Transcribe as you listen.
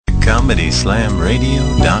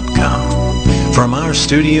ComedySlamRadio.com. From our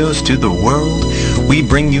studios to the world, we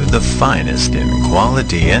bring you the finest in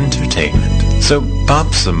quality entertainment. So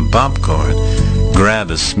pop some popcorn, grab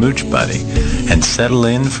a smooch buddy, and settle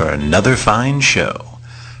in for another fine show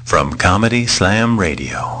from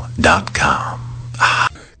ComedySlamRadio.com.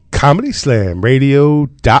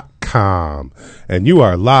 ComedySlamRadio.com. And you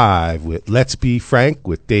are live with Let's Be Frank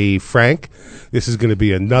with Dave Frank. This is going to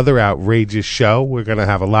be another outrageous show. We're going to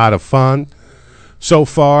have a lot of fun. So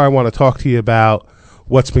far, I want to talk to you about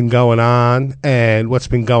what's been going on. And what's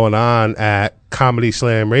been going on at Comedy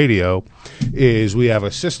Slam Radio is we have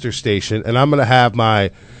a sister station, and I'm going to have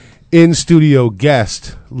my in-studio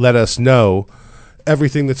guest let us know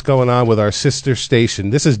everything that's going on with our sister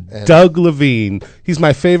station. This is Doug Levine. He's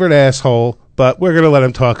my favorite asshole, but we're going to let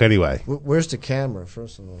him talk anyway. Where's the camera,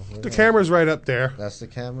 first of all? The camera's right up there. That's the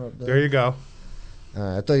camera up there? There you go.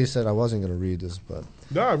 I thought you said I wasn't going to read this, but...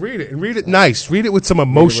 No, read it, and read it nice. Read it with some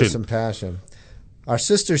emotion. With some passion. Our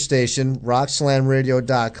sister station,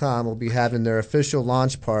 RockSlamRadio.com, will be having their official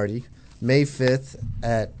launch party May 5th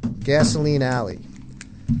at Gasoline Alley,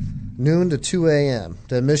 noon to 2 a.m.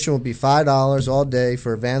 The admission will be $5 all day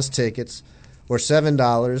for advance tickets, or $7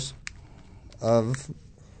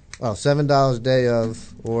 day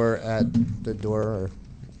of, or at the door, or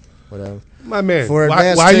whatever. My man, For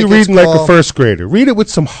why are you reading like a first grader? Read it with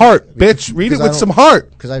some heart, bitch. Read it with some heart.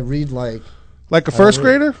 Because I read like a first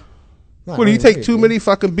grader? No, What, do you take too many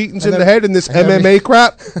fucking beatings in the head in this MMA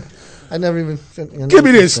crap? I never even... Give me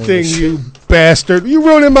this thing, you bastard. You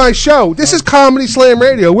ruining my show. This is Comedy Slam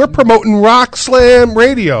Radio. We're promoting Rock Slam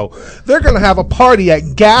Radio. They're going to have a party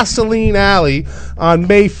at Gasoline Alley on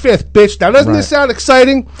May 5th, bitch. Now, doesn't this sound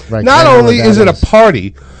exciting? Right. Not only is it a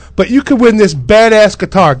party, but you could win this badass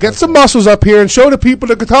guitar. Get some muscles up here and show the people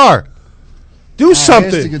the guitar. Do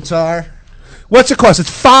something. Here's the guitar. What's it cost? It's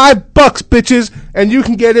 $5, bitches, and you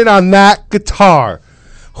can get in on that guitar.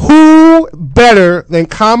 Who better than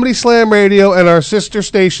Comedy Slam Radio and our sister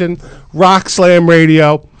station, Rock Slam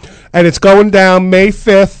Radio? And it's going down May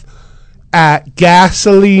 5th at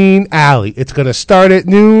Gasoline Alley. It's going to start at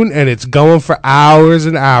noon, and it's going for hours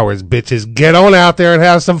and hours, bitches. Get on out there and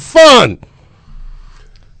have some fun.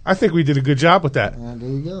 I think we did a good job with that. There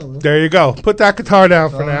you go. Man. There you go. Put that guitar down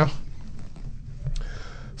for now.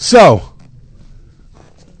 So...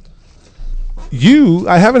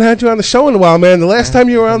 I haven't had you on the show in a while, man. The last time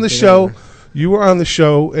you were on the show,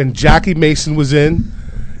 and Jackie Mason was in,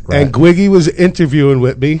 and Gwiggy was interviewing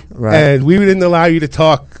with me, and we didn't allow you to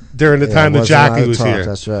talk during the time that Jackie was here.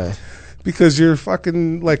 That's right. Because you're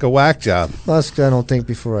fucking like a whack job. Plus, I don't think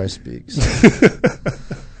before I speak. So.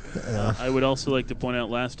 I would also like to point out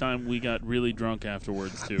last time we got really drunk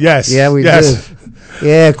afterwards, too. Yes. Yeah, we did.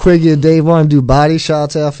 Yeah, Quiggy and Dave want to do body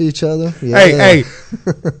shots off each other. Yeah. Hey.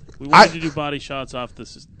 We wanted to do body shots off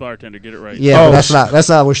this bartender. Get it right. Yeah, but that's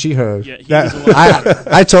not what she heard. Yeah, was a lot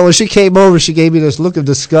I told her, she came over, she gave me this look of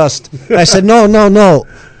disgust. And I said, no,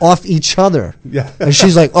 off each other. Yeah. And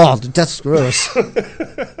she's like, oh, that's gross.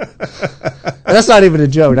 That's not even a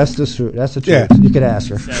joke. That's the truth. That's the truth. Yeah. You could ask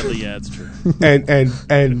her. Sadly, yeah, it's true.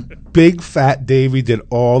 And Big Fat Davey did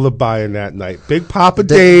all the buying that night. Big Papa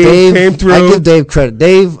Dave came through. I give Dave credit.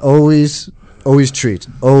 Dave always treats.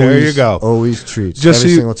 There you go. Always treats.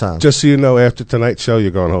 Every single time. Just so you know, after tonight's show,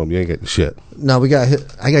 you're going home. You ain't getting shit. No, I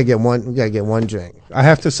gotta get one. We gotta get one drink. I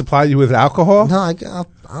have to supply you with alcohol? No,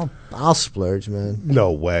 I'll splurge, man.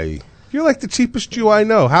 No way. You're like the cheapest Jew I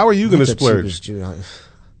know. How are you going to splurge?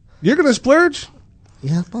 You're going to splurge?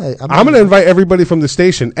 Yeah, I'm going to invite everybody from the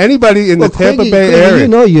station. Anybody in the Tampa Bay area. You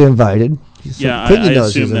know you're invited. Yeah, I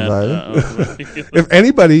knows assume that. If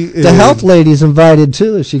anybody is, the health lady's invited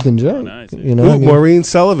too, if she can drink. Oh, nice. You know, Maureen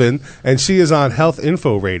Sullivan, and she is on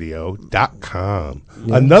healthinforadio.com.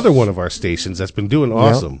 Yes. Another one of our stations that's been doing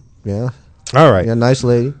awesome. Yeah. All right. Yeah, nice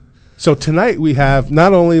lady. So tonight we have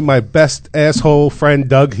not only my best asshole friend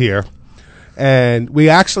Doug here, and we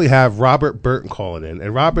actually have Robert Burton calling in.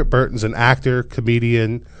 And Robert Burton's an actor,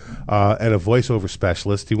 comedian, and a voiceover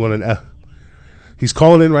specialist. He won he's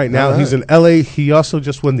calling in right now. Right. He's in L.A. He also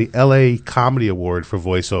just won the L.A. Comedy Award for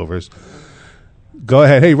voiceovers. Go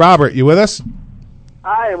ahead. Hey, Robert, you with us?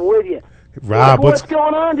 I am with you. Rob, what's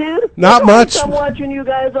going on, dude? Not much. I'm watching you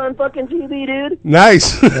guys on fucking TV, dude.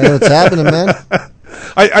 Nice. Hey, what's happening, man?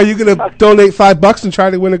 Are you going to donate $5 and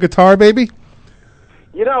try to win a guitar, baby?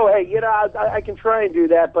 I can try and do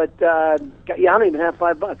that, but I don't even have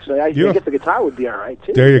 $5. So I guess the guitar would be all right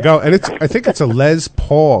too. There you go, and I think it's a Les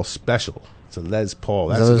Paul special. It's a Les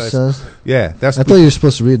Paul. Is that what it says? Yeah, that's. I thought you were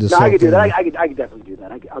supposed to read this. No, I whole could do thing. that. I could definitely do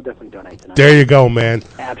that. I'll definitely donate tonight. There you go, man.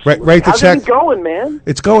 Absolutely. Write the How's check. it going, man?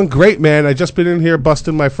 It's going great, man. I just been in here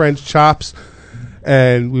busting my friend's chops,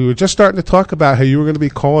 and we were just starting to talk about how you were going to be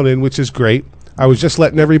calling in, which is great. I was just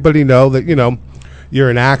letting everybody know that, you're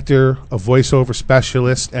an actor, a voiceover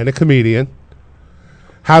specialist, and a comedian.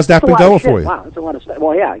 How's that been going for you? Wow, that's a lot of stuff.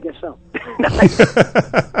 Well, yeah, I guess so. Nice.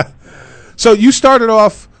 So you started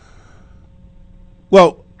off,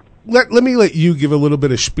 well, let me let you give a little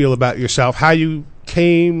bit of spiel about yourself, how you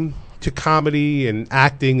came to comedy and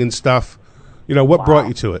acting and stuff. What brought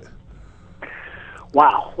you to it?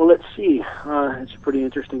 Wow. Well, let's see. It's a pretty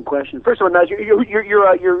interesting question. First of all, now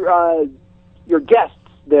your guest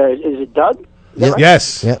there is it Doug? Is that right?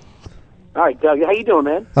 Yes. Yep. All right, Doug. How you doing,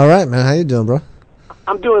 man? All right, man. How you doing, bro?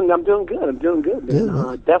 I'm doing good. I'm doing good. Man.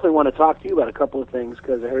 Yeah, Definitely want to talk to you about a couple of things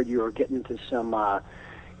because I heard you were getting into some, some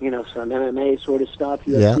MMA sort of stuff,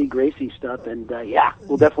 UFC, Gracie stuff, and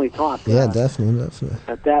we'll definitely talk. Yeah, definitely.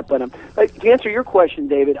 At that. But to answer your question,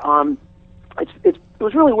 David, it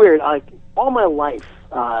was really weird. Like all my life,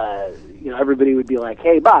 everybody would be like,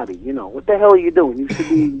 "Hey, Bobby, what the hell are you doing? You should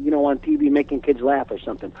be, on TV making kids laugh or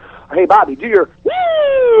something." Or, "Hey, Bobby, do your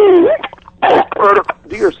or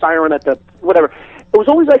do your siren at the whatever." It was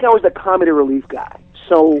always like I was the comedy relief guy.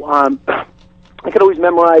 So I could always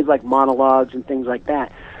memorize like monologues and things like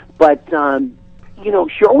that. But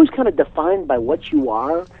you're always kind of defined by what you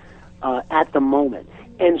are at the moment.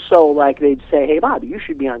 And so like they'd say, "Hey, Bobby, you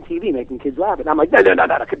should be on TV making kids laugh." And I'm like, no.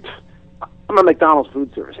 I'm a McDonald's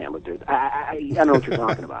food service handler, dude. I don't know what you're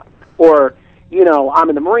talking about. Or, I'm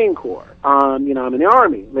in the Marine Corps. I'm in the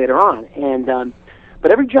Army later on. And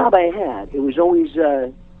but every job I had, it was always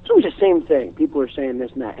the same thing. People are saying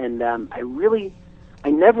this and that. And I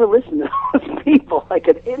never listened to those people like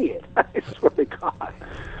an idiot. I swear to God.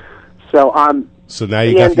 So now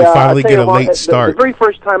you finally get a late start. The very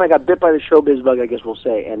first time I got bit by the showbiz bug, I guess we'll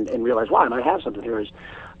say, and realized, wow, I might have something here, is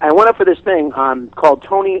I went up for this thing called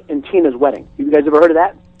Tony and Tina's Wedding. You guys ever heard of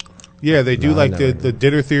that? Yeah, they do the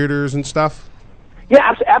dinner theaters and stuff.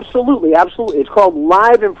 Yeah, absolutely. It's called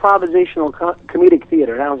Live Improvisational Comedic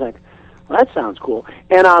Theater. And I was like, well, that sounds cool.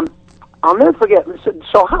 And I'll never forget.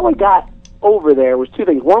 So how I got over there was two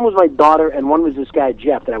things. One was my daughter, and one was this guy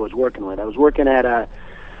Jeff that I was working with. I was working at a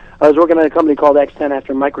company called X10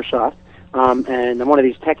 after Microsoft, and I'm one of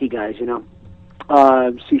these techie guys,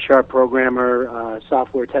 C# programmer,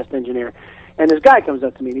 software test engineer. And this guy comes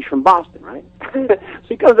up to me, and he's from Boston, right? So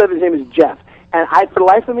he comes up, his name is Jeff. And for the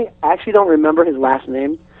life of me, I actually don't remember his last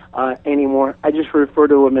name anymore. I just refer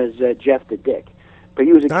to him as Jeff the Dick. But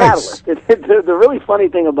he was a catalyst. The really funny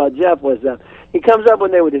thing about Jeff was he comes up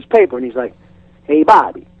one day with his paper, and he's like, "Hey,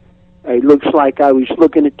 Bobby, it looks like I was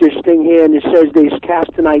looking at this thing here, and it says there's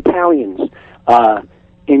casting Italians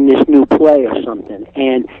in this new play or something.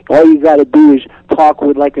 And all you got to do is talk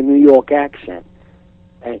with like a New York accent.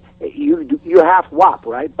 And you're half WAP,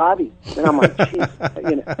 right, Bobby?" And I'm like, "Geez."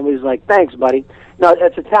 And he was like, "Thanks, buddy. No,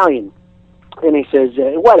 that's Italian." And he says,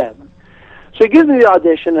 "Whatever." So he gives me the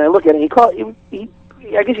audition, and I look at it. And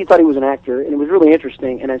I guess he thought he was an actor, and it was really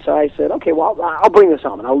interesting. And so I said, "Okay, well, I'll bring this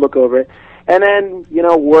home, and I'll look over it." And then,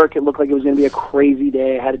 work, it looked like it was going to be a crazy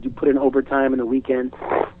day. I had to put in overtime in the weekend,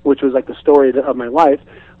 which was like the story of my life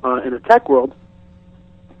in the tech world.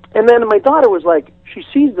 And then my daughter was like, she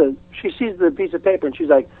sees the piece of paper, and she's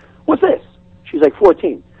like, "What's this?" She's like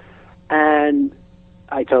 14. And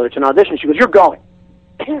I tell her it's an audition. She goes, "You're going."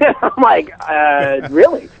 I'm like,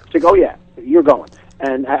 "Really?" She's like, "Oh, yeah, you're going."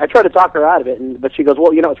 And I try to talk her out of it, but she goes,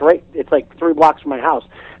 "Well, it's like 3 blocks from my house,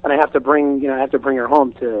 and I have to bring her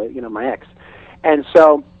home to, my ex." And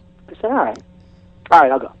so I said, all right,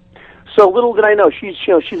 I'll go. So little did I know, she's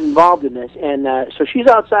involved in this, and so she's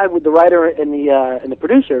outside with the writer and the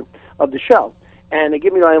producer of the show, and they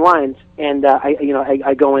give me my lines, and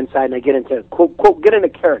I go inside and I get into get into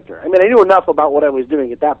character. I mean, I knew enough about what I was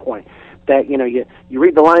doing at that point that you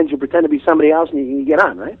read the lines, you pretend to be somebody else, and you get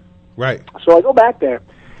on, right? Right. So I go back there,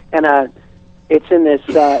 and it's in this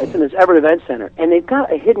Everett Event Center, and they've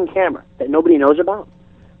got a hidden camera that nobody knows about,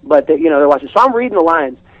 but they're watching. So I'm reading the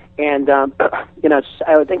lines, and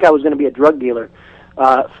I would think I was going to be a drug dealer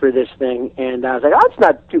for this thing, and I was like, "Oh, it's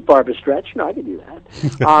not too far of a stretch. I can do that."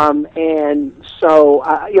 And so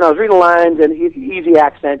I was reading the lines, and easy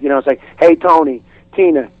accent. It's like, "Hey, Tony,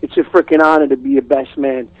 Tina, it's a freaking honor to be your best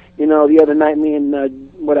man. The other night, me and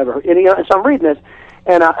whatever." And so I'm reading this.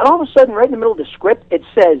 And all of a sudden, right in the middle of the script, it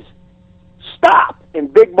says, "Stop," in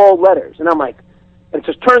big, bold letters. And I'm like, and it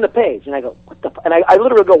says, "Turn the page." And I go, "What the fuck?" And I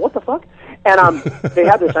literally go, "What the fuck?" And they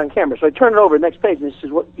have this on camera. So I turn it over to the next page, and it says,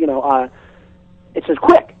 it says,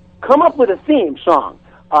 "Quick, come up with a theme song,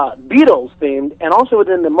 Beatles themed, and also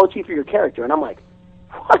within the motif of your character. And I'm like,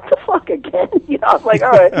 what the fuck again? You know, I was like,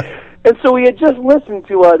 all right. And so we had just listened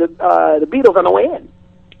to the Beatles on the way in.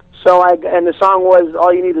 So and the song was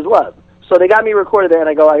All You Need Is Love. So they got me recorded there,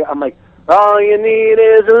 and I'm like, all you need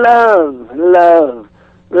is love, love,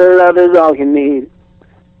 love is all you need,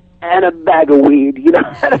 and a bag of weed. You know,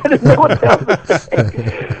 I didn't know what else to say.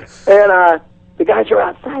 And the guys are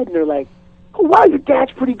outside, and they're like, oh, wow, your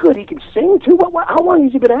dad's pretty good. He can sing, too. How long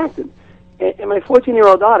has he been acting? And my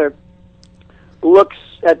 14-year-old daughter looks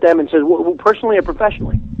at them and says, well, personally or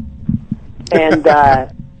professionally? And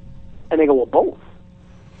they go, well, both.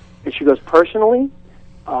 And she goes, personally,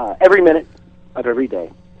 every minute of every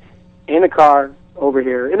day. In the car, over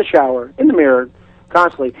here, in the shower, in the mirror,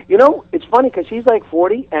 constantly. You know, it's funny because he's like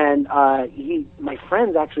 40, and my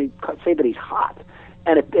friends actually say that he's hot.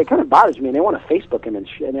 And it kind of bothers me, and they want to Facebook him and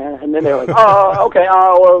shit. And then they're like, oh, okay,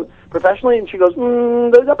 well, professionally? And she goes,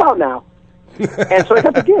 about now. And so I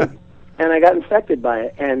got the gig, and I got infected by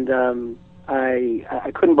it, and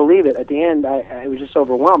I couldn't believe it. At the end, it was just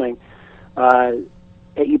overwhelming.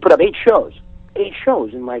 You put up 8 shows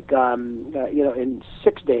in like, in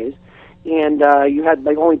 6 days. And you had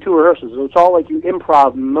like only 2 rehearsals. So it's all like you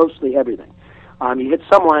improv mostly everything. You hit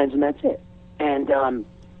some lines and that's it. And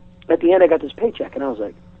at the end I got this paycheck and I was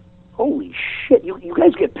like, holy shit, you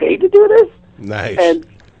guys get paid to do this? Nice. And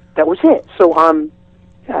that was it. So I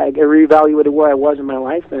reevaluated where I was in my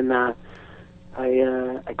life, and I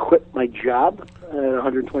quit my job at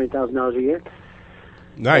 $120,000 a year.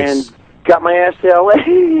 Nice. And got my ass to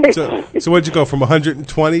LA. So what'd you go from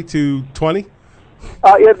 120 to 20?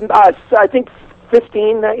 I think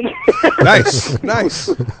 15 that year. Nice.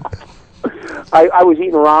 I was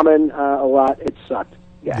eating ramen a lot. It sucked.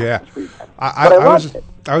 Yeah. It was pretty bad.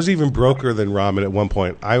 I was even broker than ramen at one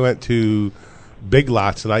point. I went to Big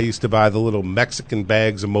Lots, and I used to buy the little Mexican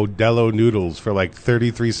bags of Modelo noodles for like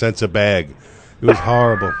 33 cents a bag. It was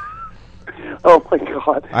horrible. Oh, my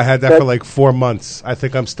God. I had that for like 4 months. I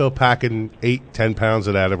think I'm still packing 8-10 pounds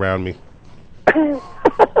of that around me.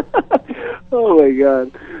 Oh my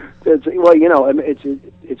God! Well, you know,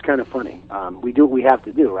 it's kind of funny. We do what we have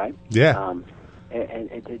to do, right? Yeah.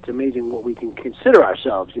 And it's amazing what we can consider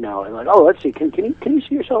ourselves, you know. And like, oh, let's see, can you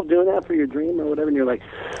see yourself doing that for your dream or whatever? And you're like,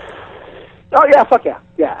 oh yeah, fuck yeah,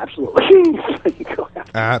 absolutely.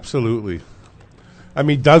 Absolutely. I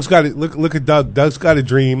mean, Doug's got it. Look at Doug. Doug's got a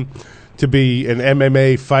dream to be an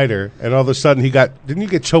MMA fighter, and all of a sudden didn't you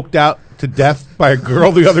get choked out to death by a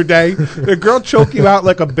girl the other day? Did a girl choke you out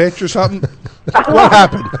like a bitch or something? What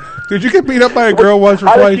happened? Did you get beat up by a girl once or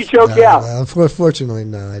twice? How did she choke you out? Unfortunately,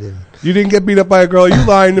 no, I didn't. You didn't get beat up by a girl? Are you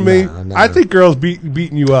lying to me? No. I think girls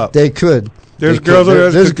beating you up. They could. There's girls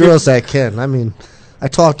that can. I mean, I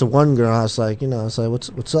talked to one girl. I was like,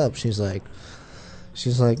 what's up? She's like,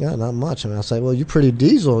 yeah, not much. And I was like, well, you're pretty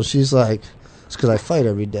diesel. She's like, it's because I fight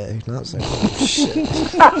every day. And I was like, oh, shit.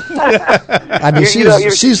 I mean,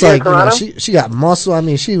 she's like, she got muscle. I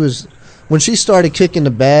mean, when she started kicking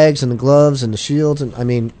the bags and the gloves and the shields, and I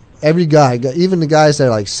mean, every guy, even the guys that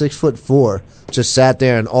are like 6'4", just sat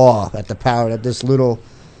there in awe at the power that this little,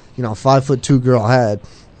 5'2" girl had.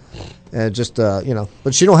 And just,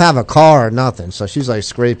 but she don't have a car or nothing, so she's like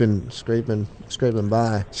scraping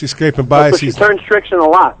by. She's scraping by. So she turned Strixon a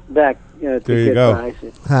lot back. There you go.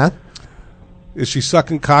 Huh? Is she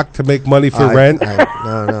sucking cock to make money for rent?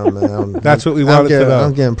 No, man. That's what we wanted to know.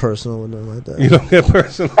 I'm getting personal with them like that. You don't get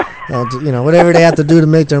personal? Whatever they have to do to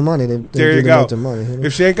make their money, they there do you to go. make their money. You know?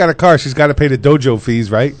 If she ain't got a car, she's got to pay the dojo fees,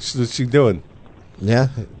 right? What's she doing? Yeah.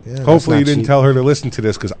 Hopefully you didn't tell her to listen to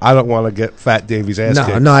this, because I don't want to get Fat Davy's ass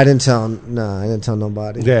kicked. No, I didn't tell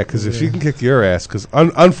nobody. Yeah, because if she can kick your ass, because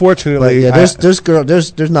unfortunately,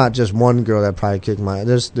 there's not just one girl that probably kicked my.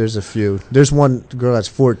 There's a few. There's one girl that's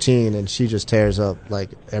 14 and she just tears up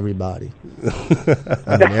like everybody.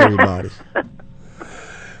 I mean everybody.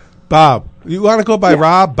 Bob, you want to go by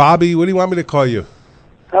Rob, Bobby? What do you want me to call you?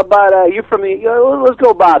 How about you from the? Let's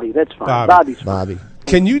go, Bobby. That's fine. Bobby.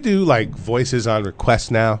 Can you do like voices on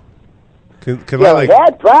request now? Can I like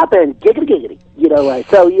head dropping giggity?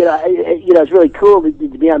 It's really cool to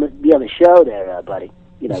be on the show there, buddy.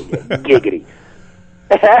 Giggity.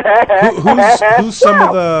 Who's some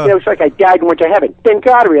of the? It's like I died and went to heaven. Then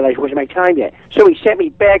God realized it wasn't my time yet, so He sent me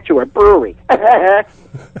back to a brewery.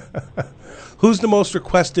 Who's the most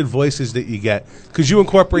requested voices that you get? Because you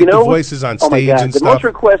incorporate the voices on stage and stuff. The most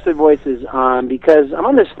requested voices, because I'm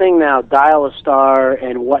on this thing now, Dial a Star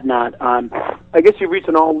and whatnot. I guess you reach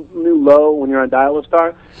an all-new low when you're on Dial a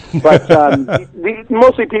Star. But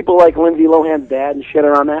mostly people like Lindsay Lohan's dad and shit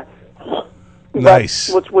are on that. Nice.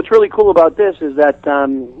 What's really cool about this is that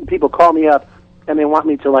people call me up and they want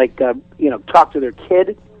me to talk to their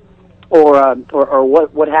kid or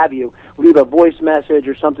what have you, leave a voice message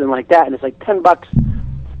or something like that, and it's like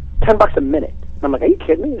 $10 a minute. And I'm like, are you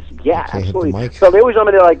kidding me? Yeah, absolutely. So they always want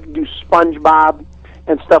me to do SpongeBob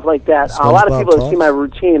and stuff like that. A lot of people that see my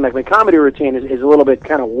routine, like my comedy routine, is a little bit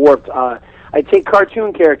kind of warped. I take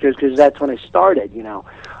cartoon characters because that's when I started. Even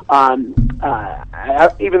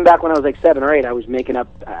back when I was like 7 or 8, I was making up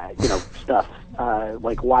stuff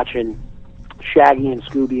like watching Shaggy and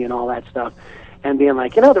Scooby and all that stuff, and being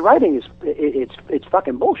like, the writing is it's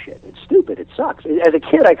fucking bullshit. It's stupid. It sucks. As a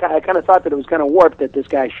kid, I kind of thought that it was kind of warped that this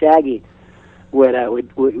guy Shaggy would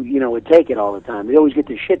take it all the time. They always get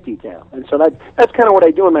the shit detail, and so that's kind of what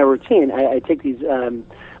I do in my routine. I take these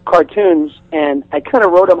cartoons and I kind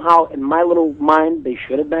of wrote them how in my little mind they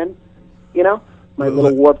should have been. My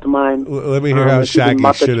little warped mind. Let me hear how Shaggy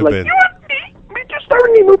should have been. You want me to star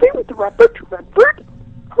in the movie with the Robert Redford?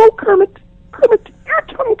 Oh, Kermit, your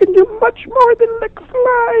tongue can do much more than lick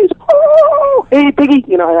flies. Oh, hey, Piggy.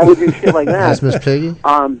 I would do shit like that. That's Miss Piggy?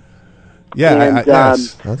 Yeah,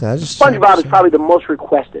 yes. Okay, SpongeBob is probably the most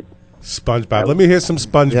requested. SpongeBob. Let me hear some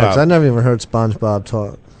SpongeBob. Yeah, 'cause I never even heard SpongeBob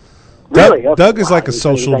talk. Really? Okay. Doug is like a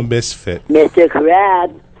social misfit. Mr.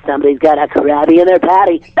 Crab, somebody's got a Krabby in their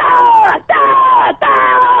patty.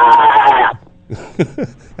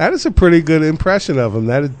 That is a pretty good impression of him.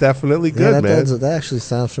 That is definitely good, man. That actually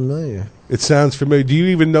sounds familiar. It sounds familiar. Do you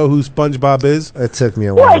even know who SpongeBob is? It took me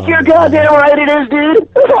a while. Like you're goddamn right it is, dude.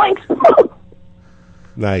 Thanks.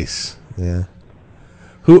 Nice. Yeah.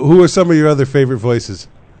 Who are some of your other favorite voices?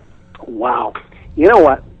 Wow. You know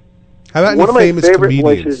what? How about one of my famous favorite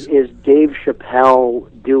comedians? voices is Dave Chappelle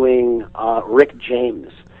doing Rick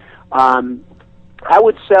James. I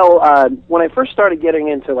would sell when I first started getting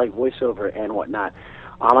into voiceover and whatnot.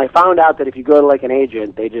 I found out that if you go to an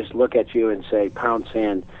agent, they just look at you and say pound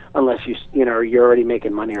sand, unless you're already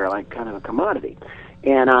making money or kind of a commodity.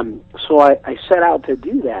 And so I set out to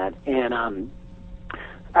do that, and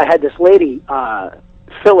I had this lady,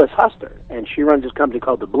 Phyllis Huster, and she runs this company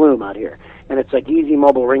called The Bloom out here, and it's easy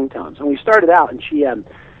mobile ringtones. And we started out, and she,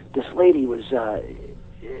 this lady was,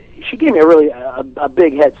 she gave me a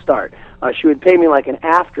big head start. She would pay me an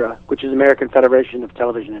AFTRA, which is American Federation of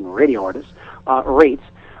Television and Radio Artists, rates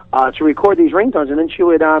to record these ringtones, and then she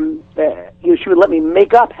would let me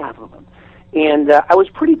make up half of them, and I was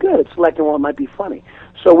pretty good at selecting what might be funny.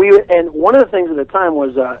 So and one of the things at the time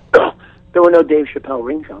was there were no Dave Chappelle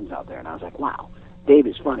ringtones out there, and I was like, wow, Dave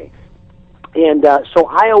is funny. And so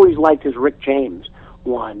I always liked his Rick James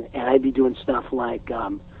one, and I'd be doing stuff like,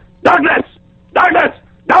 Douglas,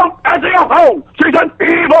 don't answer your phone, she's an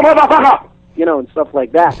evil motherfucker, and stuff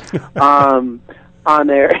like that on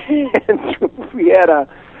there. And we had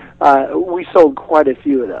we sold quite a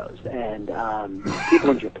few of those, and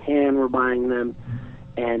people in Japan were buying them,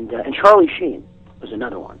 and Charlie Sheen was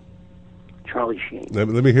another one. Charlie Sheen. Let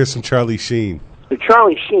me hear some Charlie Sheen. So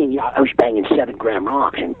Charlie Sheen, I was banging 7-gram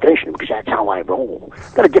rocks and finishing them because that's how I roll.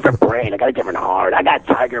 Got a different brain. I got a different heart. I got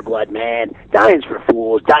tiger blood, man. Dying's for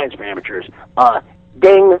fools. Dying's for amateurs.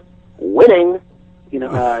 Ding. Winning.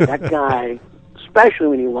 That guy, especially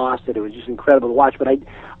when he lost it, it was just incredible to watch. But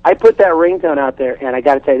I put that ringtone out there, and I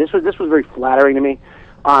got to tell you, this was very flattering to me.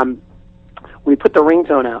 We put the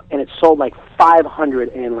ringtone out, and it sold 500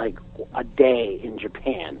 in a day in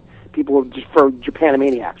Japan. People were just, for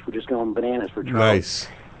Japanimaniacs, were just going bananas for Charlie. Nice.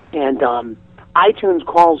 And iTunes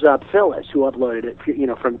calls up Phyllis, who uploaded it,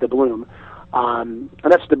 from The Bloom. And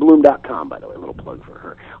that's thebloom.com, by the way, a little plug for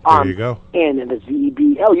her. There you go. And it's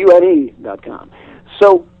ZEBLUNE.com.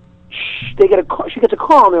 So she gets a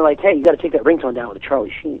call, and they're like, hey, you got to take that ringtone down with a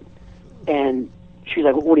Charlie Sheen. And she's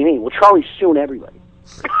like, what do you mean? Well, Charlie's suing everybody.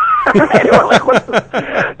 And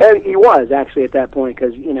he was actually at that point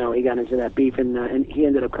because he got into that beef and he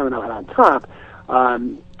ended up coming out on top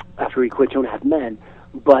after he quit 2.5 Men.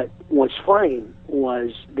 But what's funny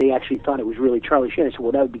was they actually thought it was really Charlie Sheen. I said,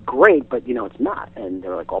 well, that would be great, but it's not. And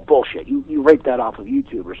they're like, oh, bullshit! You raped that off of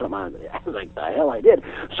YouTube or something. I was like, the hell I did.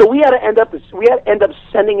 So we had to end up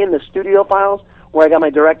sending in the studio files where I got my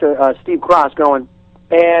director Steve Cross going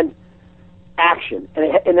and action.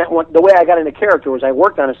 And the way I got into character was I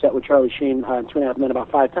worked on a set with Charlie Sheen on 2.5 Men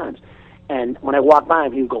about 5 times. And when I walked by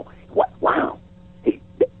him, he would go, "What? Wow,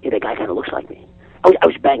 that guy kind of looks like me." I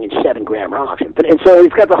was banging 7-gram rocks, and so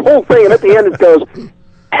he's got the whole thing. And at the end, it goes,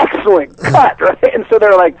 "Excellent cut!" Right? And so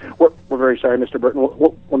they're like, "We're very sorry, Mr. Burton.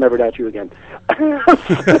 We'll never doubt you again."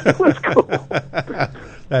 It was cool.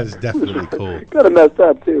 That is definitely cool. Kind of messed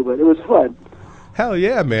up too, but it was fun. Hell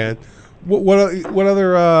yeah, man. What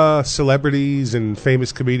other celebrities and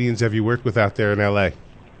famous comedians have you worked with out there in L.A.?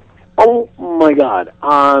 Oh my God!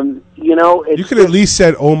 It's You could at least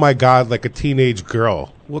said, "Oh my God," like a teenage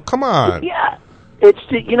girl. Well, come on. Yeah, it's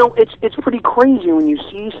pretty crazy when you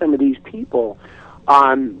see some of these people,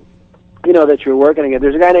 that you're working against.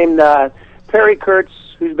 There's a guy named Perry Kurtz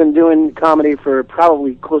who's been doing comedy for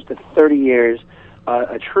probably close to 30 years,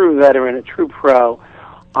 a true veteran, a true pro.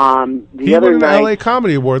 He won an LA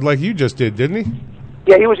Comedy Award like you just did, didn't he?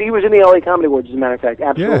 Yeah, he was in the LA Comedy Awards, as a matter of fact.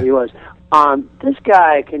 Absolutely, Yeah. he was. This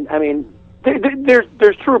guy can. I mean,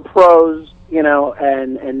 there's true pros,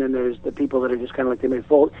 and then there's the people that are just kind of like they may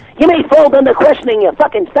fold. You may fold under questioning, you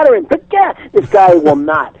fucking stuttering. But yeah, this guy will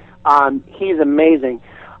not. He's amazing.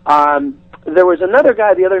 There was another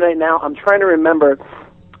guy the other night. Now I'm trying to remember,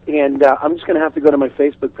 and I'm just going to have to go to my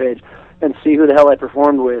Facebook page and see who the hell I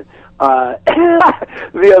performed with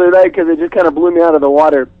the other night because it just kind of blew me out of the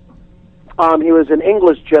water. He was an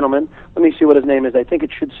English gentleman. Let me see what his name is. I think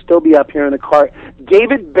it should still be up here in the cart.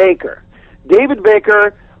 David Baker. David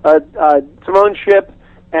Baker, Simone Shipp,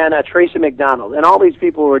 and Tracy McDonald. And all these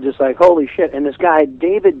people were just like, holy shit. And this guy,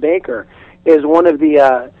 David Baker, is one of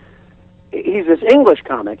the... he's this English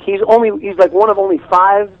comic. He's like one of only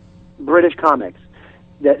 5 British comics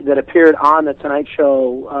that appeared on The Tonight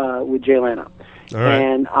Show with Jay Leno. All right.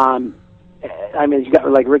 And... I mean, you got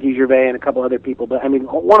like Ricky Gervais and a couple other people, but I mean,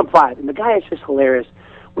 one of 5. And the guy is just hilarious.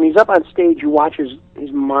 When he's up on stage, you watch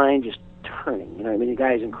his mind just turning. I mean, the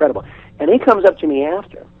guy is incredible. And he comes up to me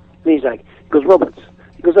after, and he goes, Roberts.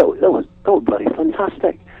 He goes, oh, that was bloody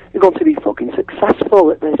fantastic. You're going to be fucking successful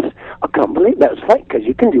at this. I can't believe that's right, because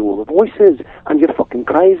you can do all the voices, and you're fucking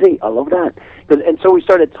crazy. I love that. And so we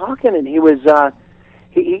started talking, and he was.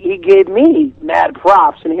 He gave me mad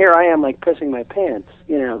props, and here I am, like, pissing my pants,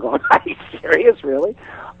 going, are you serious, really?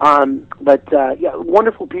 But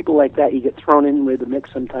wonderful people like that you get thrown in with the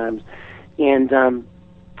mix sometimes. And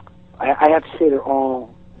I have to say they're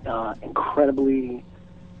all incredibly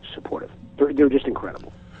supportive. They're just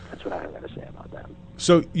incredible. That's what I got to say about that.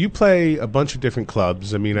 So you play a bunch of different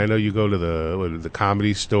clubs. I mean, I know you go to the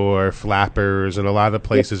Comedy Store, Flappers, and a lot of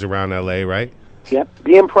places around L.A., right? Yep,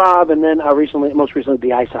 the Improv, and then most recently,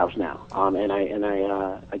 the Ice House now. And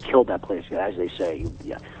I killed that place, as they say.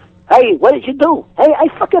 Yeah. Hey, what did you do? Hey, I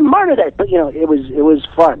fucking murdered it. But it was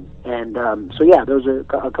fun. And so yeah, those are a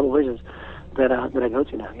couple of places that I go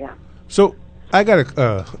to now. Yeah. So I got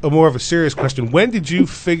a more of a serious question. When did you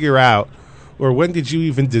figure out, or when did you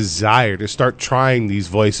even desire to start trying these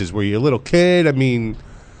voices? Were you a little kid? I mean.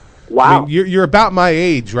 Wow. I mean, you're about my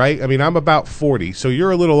age, right? I mean, I'm about 40, so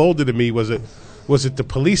you're a little older than me. Was it the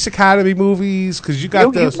Police Academy movies? Because you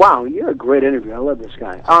got those. Wow, you're a great interview. I love this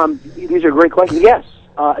guy. These are great questions. Yes,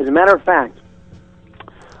 as a matter of fact,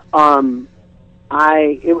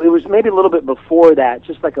 it was maybe a little bit before that,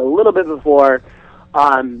 just like a little bit before.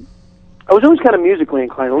 I was always kind of musically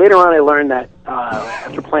inclined. Later on, I learned that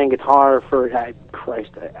after playing guitar for I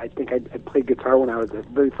think I played guitar when I was the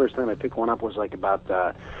very first time I picked one up was like about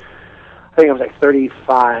I think I was like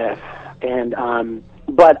 35, and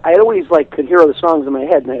but I always could hear all the songs in my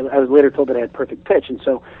head, and I was later told that I had perfect pitch, and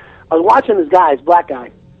so I was watching this guy, this black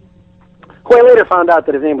guy, who I later found out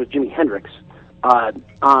that his name was Jimi Hendrix, on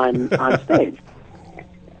stage,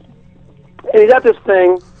 and he's got this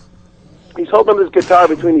thing. He's holding this guitar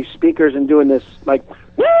between these speakers and doing this like.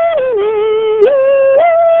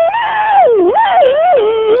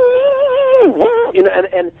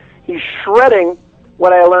 And he's shredding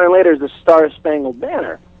what I learned later is the Star-Spangled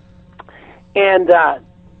Banner. And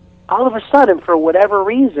all of a sudden, for whatever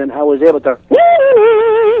reason, I was able to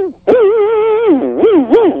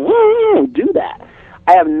do that.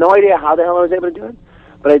 I have no idea how the hell I was able to do it,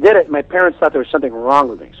 but I did it. My parents thought there was something wrong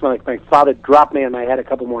with me. So my father dropped me on my head a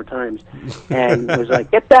couple more times and was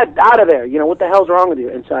like, get that out of there. What the hell's wrong with you?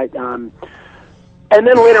 And so and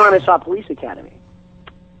then later on I saw Police Academy.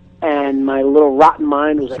 And my little rotten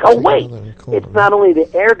mind was like, oh, wait, it's not only the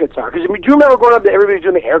air guitar. Because do you remember growing up that everybody was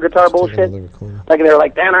doing the air guitar bullshit? Like, they were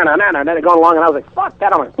like, and they're going along, and I was like, fuck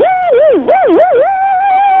that. I'm like,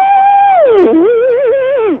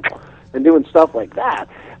 and doing stuff like that.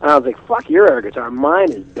 And I was like, fuck your air guitar.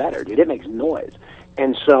 Mine is better, dude. It makes noise.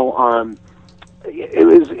 And so I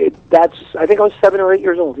think I was 7 or 8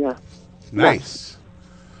 years old, yeah. Nice.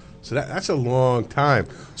 So that's a long time.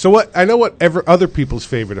 So I know what other people's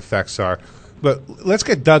favorite effects are, but let's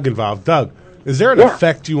get Doug involved. Doug, is there an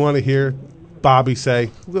effect you want to hear Bobby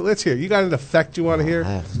say? Let's hear. You got an effect you want to hear?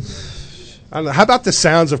 I don't know. How about the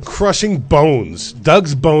sounds of crushing bones?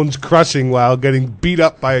 Doug's bones crushing while getting beat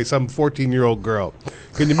up by some 14-year-old girl.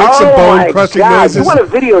 Can you make some bone crushing noises? You want to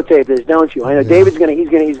videotape this, don't you? I know David's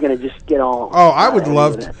he's gonna just get all. Oh, I would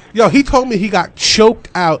love to. Yo, he told me he got choked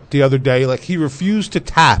out the other day. Like he refused to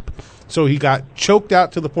tap, so he got choked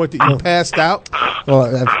out to the point that he passed out.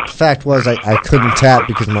 Well, the fact was I couldn't tap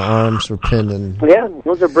because my arms were pinned and yeah,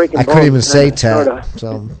 those are breaking. I couldn't even say tap.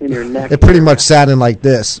 So in your neck, it pretty much sounded like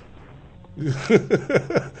this. You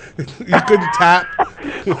couldn't tap.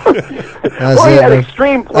 Well, he had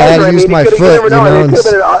extreme pleasure. I had to use my foot. You never know. It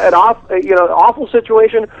could have been an awful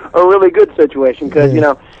situation or a really good situation because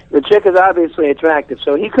the chick is obviously attractive.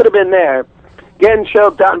 So he could have been there, getting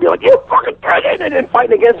choked out and be like, "You fucking pregnant," and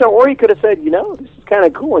fighting against her, or he could have said, this is kind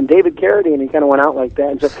of cool. And David Carradine, and he kind of went out like that,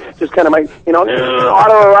 and just kind of like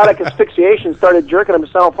autoerotic asphyxiation, started jerking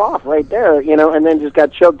himself off right there, and then just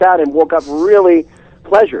got choked out and woke up really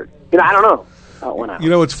pleasured. I don't know how it went out.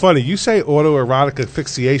 It's funny. You say autoerotic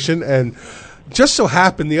asphyxiation, and just so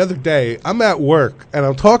happened the other day, I'm at work, and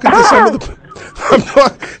I'm talking to some of the...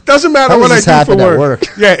 doesn't matter what I do for work.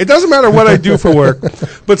 Yeah, it doesn't matter what I do for work,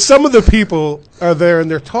 but some of the people are there, and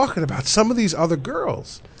they're talking about some of these other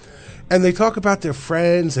girls. And they talk about their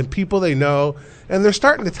friends and people they know, and they're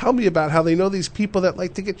starting to tell me about how they know these people that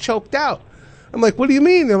like to get choked out. I'm like, what do you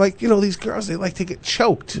mean? They're like, these girls, they like to get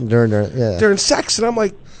choked. During sex, and I'm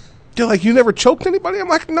like... They're like, you never choked anybody? I'm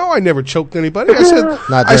like, no, I never choked anybody.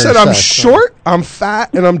 I said, I'm short, I'm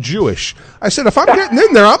fat, and I'm Jewish. I said, if I'm getting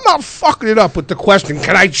in there, I'm not fucking it up with the question,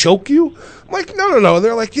 can I choke you? I'm like, no. And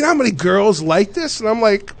they're like, you know how many girls like this? And I'm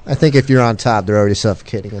like... I think if you're on top, they're already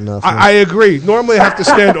suffocating enough. I agree. Normally I have to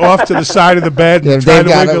stand off to the side of the bed and try to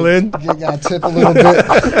wiggle in. You got to tip a little bit.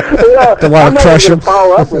 Don't want to crush them.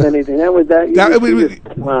 Follow up with anything. That was that.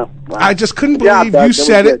 Wow. I just couldn't believe you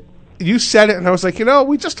said it. You said it, and I was like,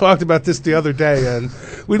 we just talked about this the other day, and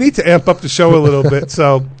we need to amp up the show a little bit.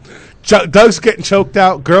 So Doug's getting choked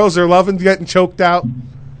out. Girls are loving getting choked out.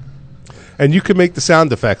 And you can make the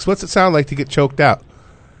sound effects. What's it sound like to get choked out?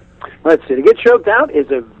 Let's see. To get choked out is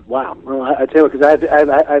a... Wow. Well, I tell you, because I've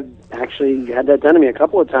actually had that done to me a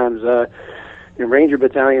couple of times. In Ranger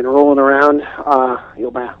Battalion, rolling around.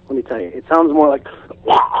 Let me tell you, it sounds more like...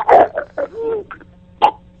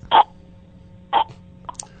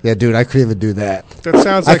 Yeah, dude, I couldn't even do that. That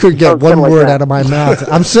sounds like... I couldn't get one word out of my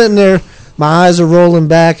mouth. I'm sitting there, my eyes are rolling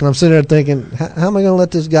back, and I'm sitting there thinking, how am I going to let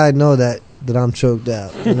this guy know that I'm choked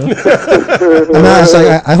out? And I was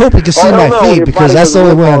like, I hope he can see my feet, because that's the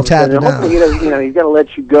only way I'm tapping out. He's got to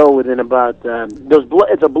let you go within about...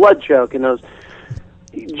 it's a blood choke, and those...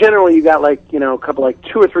 Generally, you got a couple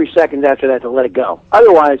 2 or 3 seconds after that to let it go.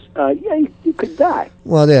 Otherwise, you could die.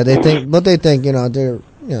 Well, yeah, they think, they're...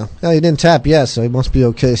 you didn't tap yet, so he must be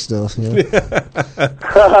okay still. And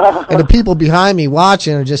the people behind me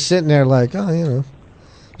watching are just sitting there like, turning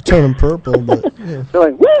purple. But they're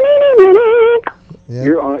like,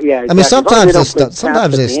 yeah. I mean, sometimes they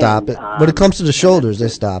stop it. When it comes to the shoulders, they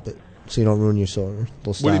stop it, so you don't ruin your shoulder.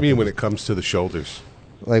 They'll stop. What do you mean when it comes to the shoulders?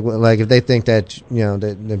 Like if they think that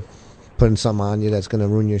they're putting something on you that's going to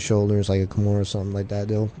ruin your shoulders, like a Kimura or something like that,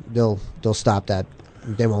 they'll stop that.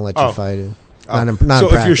 They won't let you fight it.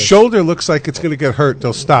 So if your shoulder looks like it's going to get hurt,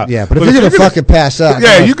 they'll stop. Yeah, but if you're going to fucking pass out.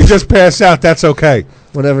 Yeah, you can just pass out. That's okay.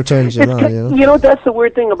 Whatever turns you on, that's the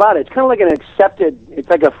weird thing about it. It's kind of like an accepted, it's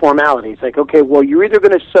like a formality. It's like, okay, well, you're either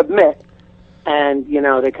going to submit, and,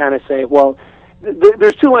 they kind of say, well,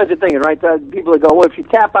 there's two lines of thinking, right? People that go, well, if you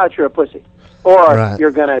tap out, you're a pussy. Or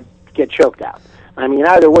you're going to get choked out. I mean,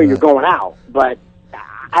 either way, you're going out, but...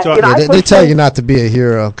 they tell you not to be a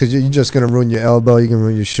hero because you're just going to ruin your elbow, you can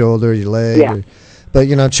ruin your shoulder, your leg. Yeah. But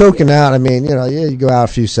choking out, I mean, you go out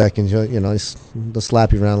a few seconds, they'll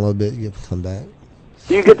slap you around a little bit, you come back.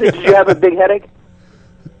 Did you have a big headache?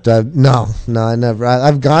 No, I never.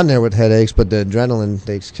 I've gone there with headaches, but the adrenaline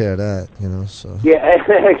takes care of that, So yeah,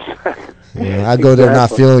 exactly. I go there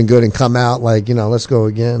not feeling good and come out like, let's go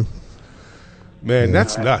again. Man,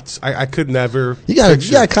 that's nuts. I could never. You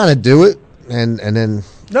gotta kind of do it, and then.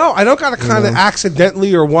 No, I don't got to kind of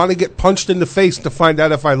accidentally or want to get punched in the face to find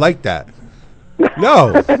out if I like that.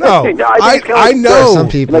 No. I know. Some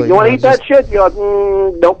people. You want to eat that shit? You're like,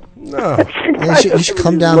 nope. No. You should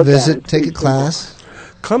come down, visit, take a class.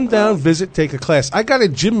 Come down, visit, take a class. I got a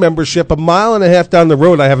gym membership 1.5 miles down the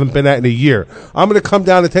road I haven't been at in a year. I'm going to come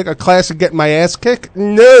down and take a class and get my ass kicked?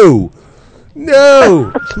 No.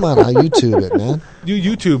 Come on, I'll YouTube it, man. You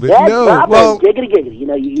YouTube it? Yeah, no. Well, giggity.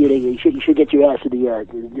 You should get your ass to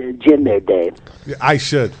the gym there, Dave. I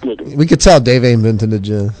should. Giggity. We could tell Dave ain't been to the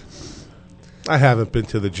gym. I haven't been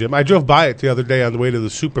to the gym. I drove by it the other day on the way to the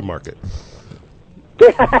supermarket.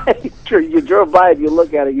 Sure, you drove by it, you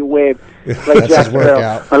look at it, you wave. Like That's Jack his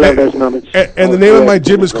workout. Sparrow. I love those moments. And the name of my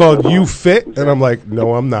gym is called You Fit, and I'm like,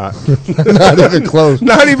 no, I'm not. Not even close.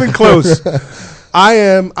 Not even close. I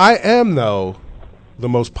am though the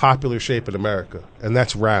most popular shape in America, and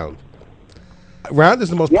that's round. Round is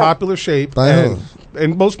the most popular shape, By and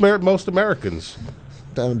who? most Americans.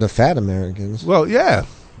 The fat Americans. Well, yeah.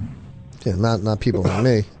 Yeah, not people like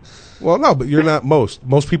me. Well, no, but you're not most.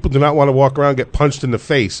 Most people do not want to walk around and get punched in the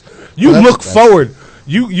face. You Well, look forward.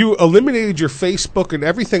 You eliminated your Facebook and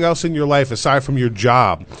everything else in your life aside from your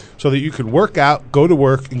job so that you could work out, go to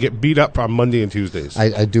work, and get beat up on Monday and Tuesdays.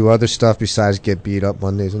 I do other stuff besides get beat up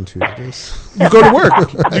Mondays and Tuesdays. You go to work.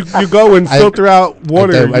 you go and filter out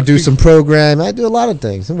water. I do some program. I do a lot of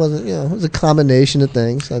things. It wasn't, it was a combination of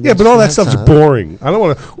things. Yeah, but all that stuff's boring. I don't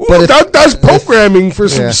want to. But Doug does programming for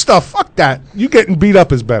some stuff. Fuck that. You getting beat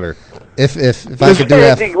up is better. If I could do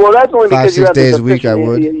that, well, that's only 5, because you 6 have days this a week, I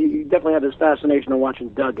would. You definitely have this fascination of watching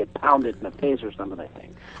Doug get pounded in the face or something. I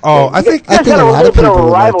think. Oh, I think you guys got a a lot little of bit of people a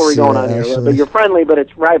would like to rivalry see going that, on here. actually. But you're friendly, but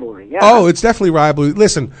it's rivalry. Yeah. Oh, it's definitely rivalry.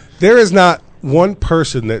 Listen, there is not one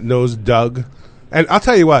person that knows Doug. And I'll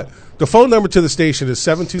tell you what, the phone number to the station is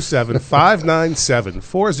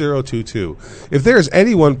 727-597-4022. If there is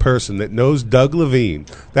any one person that knows Doug Levine,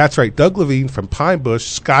 that's right, Doug Levine from Pine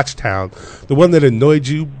Bush, Scotchtown, the one that annoyed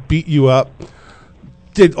you, beat you up,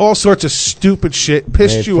 did all sorts of stupid shit,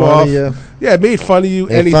 pissed Made you fun off. of you. Yeah, made fun of you,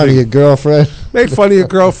 made anything. fun of your girlfriend. Made fun of your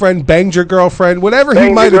girlfriend, banged your girlfriend, whatever he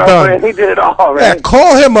Banged might your have done. girlfriend, he did it all, Yeah, right?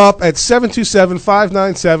 call him up at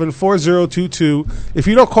 727-597-4022. If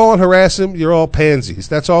you don't call and harass him, you're all pansies.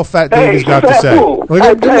 That's all Fat David's got to say. Well,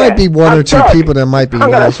 Well, there might be one or two people that might be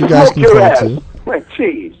nice. You guys can talk to.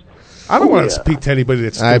 Jeez. I don't want to speak to anybody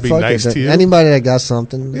that's All going right, to be fuck nice it. to you. Anybody that got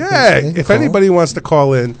something. Yeah, they can if call. anybody wants to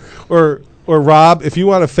call in, or Rob, if you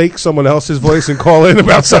want to fake someone else's voice and call in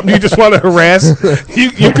about something you just want to harass, you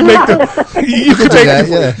can make you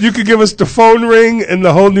could give us the phone ring and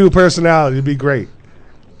the whole new personality. It'd be great.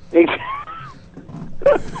 Hey,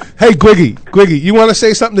 Gwiggy, you want to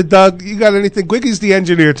say something to Doug? You got anything? Gwiggy's the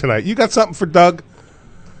engineer tonight. You got something for Doug?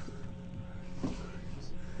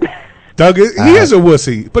 Doug, he is a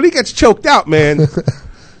wussy, but he gets choked out, man.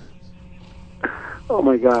 Oh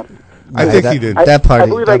my God. I think he did. That part. I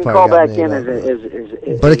believe I can call back in as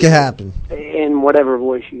but it can happen in whatever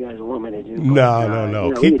voice you guys want me to do.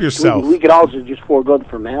 No. Keep yourself. We could also just forego the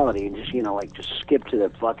formality and just just skip to the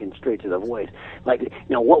fucking straight to the voice. Like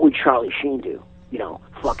what would Charlie Sheen do?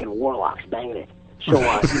 Fucking warlocks banging it. So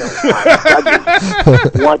what's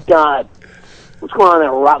going on in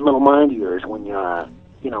that rotten little mind of yours when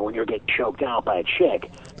when you're getting choked out by a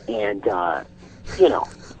chick and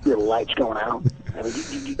your lights going out. I mean,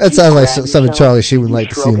 that sounds like something Charlie Sheen would like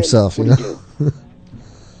to see himself. That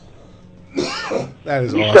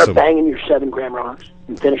is you awesome. start banging your 7-gram rocks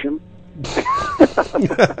and finish them.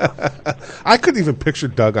 I couldn't even picture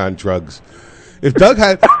Doug on drugs. If Doug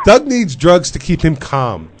needs drugs to keep him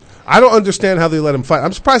calm. I don't understand how they let him fight.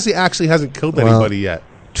 I'm surprised he actually hasn't killed anybody yet.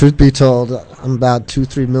 Truth be told, I'm about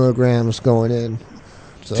 2-3 milligrams going in.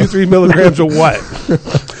 So. 2-3 milligrams of what?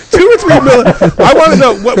 2 or 3 milligrams. I want to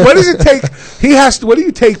know what does it take? What do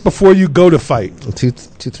you take before you go to fight?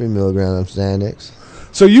 2-3 milligrams of Xanax.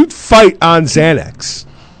 So you'd fight on Xanax.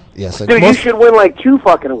 Yes, dude, you should win like 2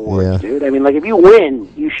 fucking awards, dude. I mean, like if you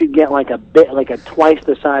win, you should get like a twice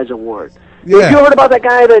the size award. Yeah. Have you heard about that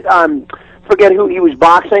guy that forget who he was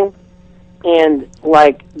boxing, and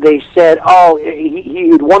like they said, he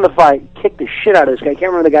had won the fight, kicked the shit out of this guy. I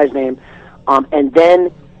can't remember the guy's name, and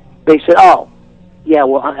then they said, yeah,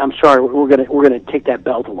 well, I'm sorry, we're gonna take that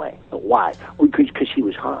belt away. But why? Because he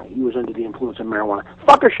was high. He was under the influence of marijuana.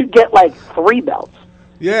 Fucker should get like 3 belts.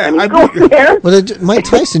 Yeah, I mean, go there. Well, Mike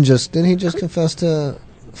Tyson didn't he just confess to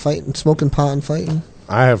fighting, smoking pot and fighting?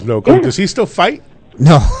 I have no clue. Does he still fight?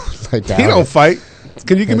 No, I doubt he don't fight.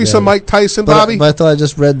 Can you give me some Mike Tyson, Bobby? But I thought I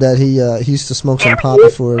just read that he used to smoke some pot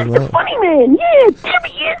before as well. Funny man, yeah,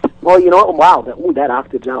 Timmy is. Well, you know what? Wow, that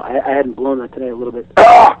octave's out. I hadn't blown that today a little bit.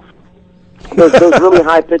 Those really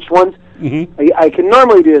high pitched ones. Mm-hmm. I can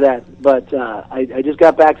normally do that, but I just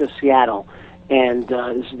got back to Seattle, and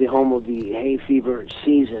this is the home of the hay fever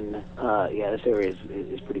season. This area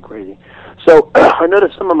is pretty crazy. So I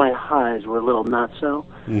noticed some of my highs were a little not so.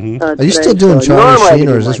 Mm-hmm. Are you still doing Charlie Sheen,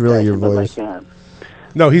 or is this really your voice?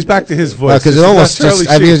 No, he's back to his voice. Because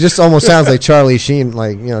it just almost sounds like Charlie Sheen,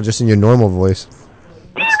 like just in your normal voice.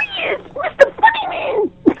 Mr. Funny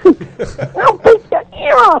Man, I'll take your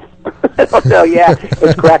ear off. So yeah,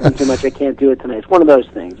 it's cracking too much. I can't do it tonight. It's one of those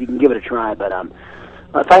things. You can give it a try, but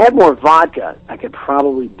if I had more vodka, I could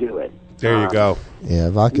probably do it. There you go. Yeah,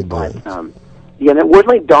 vodka does. Yeah, where's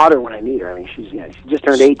my daughter when I need her? I mean, she just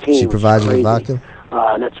turned 18. She provides you with crazy. vodka?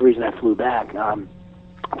 And that's the reason I flew back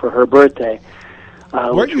for her birthday.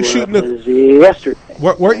 Weren't you shooting yesterday?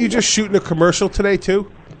 Weren't you just shooting a commercial today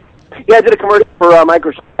too? Yeah, I did a commercial for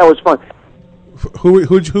Microsoft. That was fun.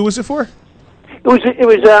 Who was it for? It was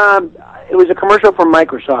a commercial from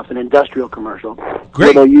Microsoft, an industrial commercial. Great.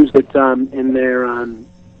 So they'll use it in their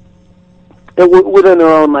within their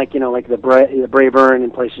own, like the Burton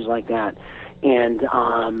and places like that. And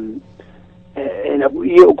of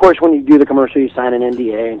course, when you do the commercial, you sign an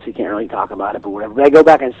NDA, and so you can't really talk about it, but whatever. But I go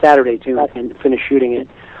back on Saturday too and finish shooting it,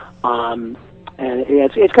 and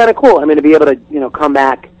it's kind of cool. I mean, to be able to come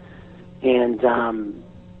back and have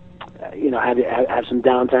some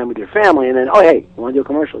downtime with your family, and then hey, you want to do a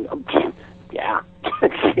commercial? Yeah.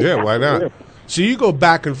 Yeah, why not? So you go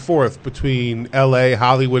back and forth between L.A.,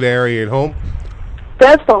 Hollywood area, and home?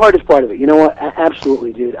 That's the hardest part of it. You know what?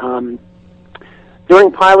 Absolutely, dude.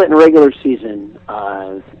 During pilot and regular season,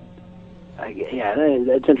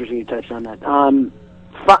 it's interesting you touched on that.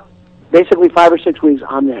 Basically 5 or 6 weeks,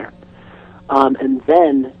 I'm there. And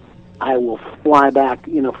then I will fly back,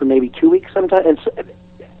 for maybe 2 weeks sometimes.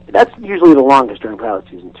 That's usually the longest during pilot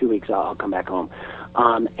season. 2 weeks, I'll come back home.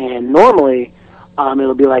 And normally,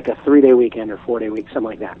 it'll be like a 3-day weekend or 4-day week, something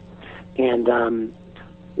like that. And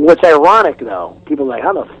what's ironic, though, people are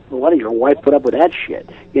like, why did your wife put up with that shit?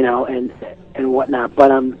 And whatnot.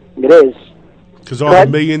 But it is. Because all the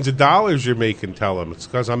millions of dollars you're making, tell him. It's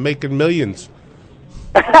because I'm making millions.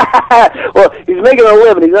 Well, he's making a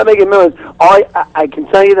living. He's not making millions. I can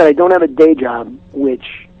tell you that I don't have a day job,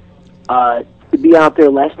 which to be out there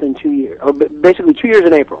less than 2 years, or basically 2 years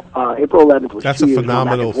in April. April 11th was That's 2 a years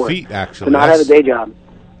phenomenal feat, actually. To not have a day job.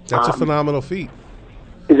 That's a phenomenal feat.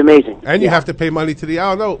 It's amazing. And you have to pay money to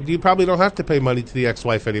you probably don't have to pay money to the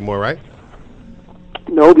ex-wife anymore, right?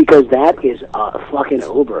 No, because that is fucking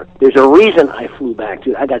over. There's a reason I flew back,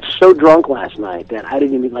 dude. I got so drunk last night that I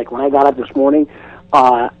didn't even, when I got up this morning,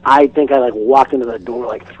 I think I, walked into the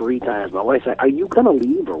door, 3 times. My wife's like, are you going to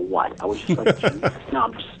leave or what? I was just like, no,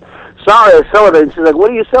 I'm just sorry, I celebrated. She's like, what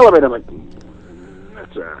do you celebrate? I'm like,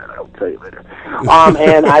 that's all right, I'll tell you later.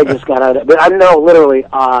 And I just got out of it. But I know, literally,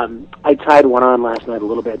 I tied one on last night a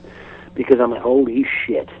little bit because I'm like, holy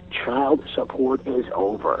shit, child support is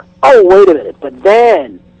over. Oh, wait a minute. But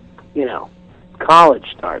then,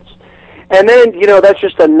 college starts. And then, that's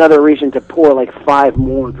just another reason to pour 5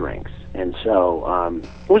 more drinks. And so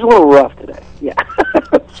it was a little rough today. Yeah.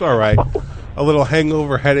 It's all right. A little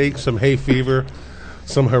hangover, headache, some hay fever,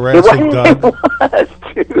 some harassing dog.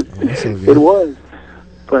 It was.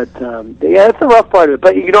 But, it's the rough part of it.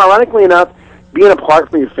 But, ironically enough, being apart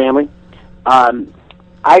from your family,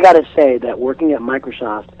 I got to say that working at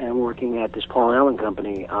Microsoft and working at this Paul Allen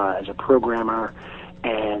company as a programmer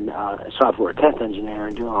and a software test engineer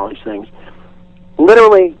and doing all these things,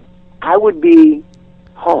 literally, I would be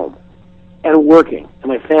home and working,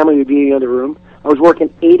 and my family would be in the other room. I was working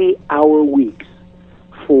 80-hour weeks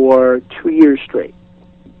for 2 years straight.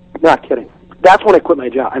 Not kidding. That's when I quit my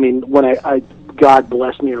job. I mean, when I God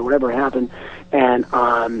blessed me or whatever happened, and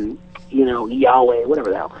Yahweh, whatever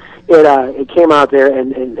the hell, it came out there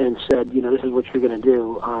and said, this is what you're going to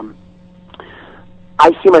do.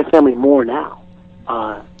 I see my family more now,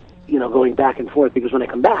 going back and forth, because when I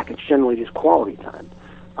come back, it's generally just quality time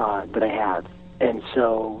that I have. And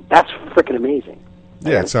so that's freaking amazing.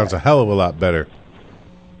 Yeah, it sounds a hell of a lot better.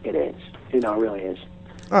 It is. It really is.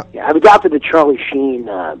 Yeah, I've adopted the Charlie Sheen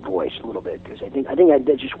voice a little bit because I think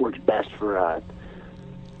that just works best for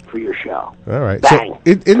your show. All right. Bang.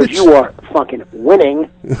 So you are fucking winning.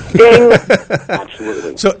 Ding.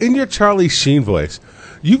 Absolutely. So in your Charlie Sheen voice,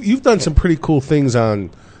 you've done some pretty cool things on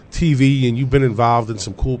TV, and you've been involved in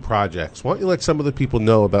some cool projects. Why don't you let some of the people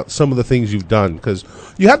know about some of the things you've done? Because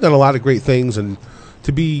you have done a lot of great things, and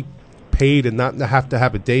to be paid and not have to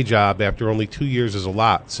have a day job after only 2 years is a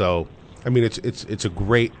lot. So, I mean, it's a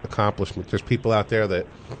great accomplishment. There's people out there that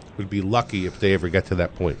would be lucky if they ever get to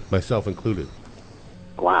that point, myself included.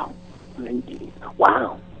 Wow.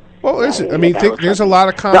 Wow. Well, listen, I mean, there's a lot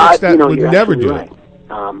of comics that would never do it.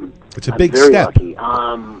 It's a big step. Lucky.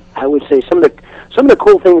 I would say some of the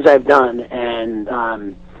cool things I've done, and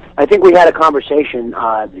I think we had a conversation,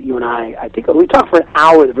 you and I think we talked for an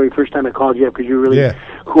hour the very first time I called you up because you were really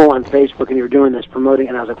cool on Facebook and you were doing this promoting,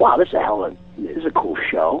 and I was like, wow, this is a cool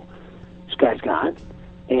show this guy's got.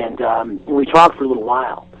 And we talked for a little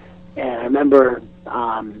while, and I remember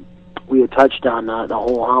we had touched on the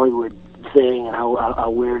whole Hollywood thing and how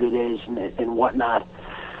weird it is and whatnot.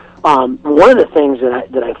 One of the things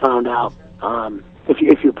that I found out,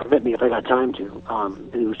 if you permit me, if I got time to,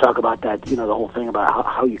 and he was talking about that, the whole thing about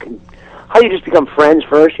how how you just become friends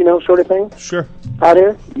first, sort of thing. Sure. Out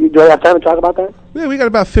here, do I have time to talk about that? Yeah, we got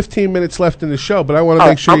about 15 minutes left in the show, but I want to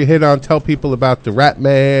make sure you tell people about the Rat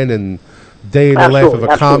Man and day in the life of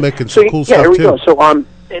a comic and some cool stuff here we too. Go. So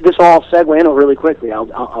this will all segue in really quickly.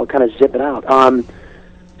 I'll kind of zip it out.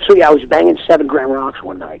 So I was banging 7 gram rocks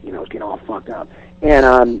one night. I was getting all fucked up,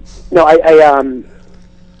 and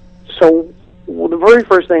so the very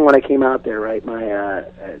first thing when I came out there, right?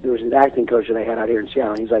 There was an acting coach that I had out here in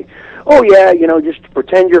Seattle. And he's like, "Oh yeah, just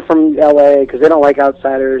pretend you're from L.A. because they don't like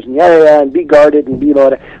outsiders, and and be guarded and be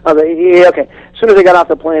loaded." I was like, "Yeah, okay." As soon as I got off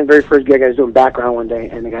the plane, very first gig, I was doing background one day,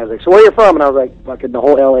 and the guy was like, "So where are you from?" And I was like, "Fucking the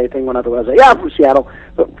whole L.A. thing went out the window." I was like, "Yeah, I'm from Seattle."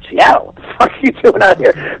 But Seattle, what the fuck are you doing out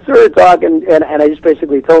here? So we were talking, and I just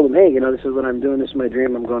basically told him, "Hey, this is what I'm doing. This is my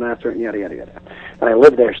dream. I'm going after it." And yada yada yada. And I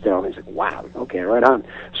lived there still. And he's like, "Wow, okay, right on."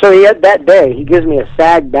 So that day, he gives me a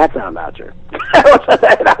SAG background voucher.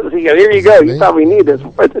 He goes, "Here you go. You probably need this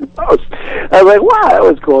more than most." I was like, "Wow, that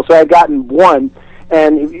was cool." So I had gotten one,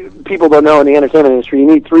 and if people don't know in the entertainment industry, you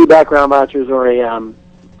need 3 background vouchers or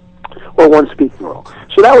one speaking role.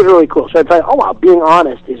 So that was really cool. So I thought, oh wow, being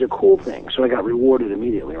honest is a cool thing. So I got rewarded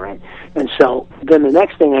immediately, right? And so then the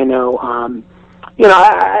next thing I know, I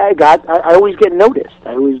always get noticed.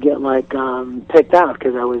 I always get picked out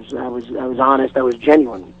because I was honest. I was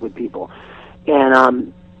genuine with people.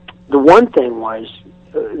 And the one thing was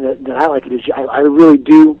that I like it is I really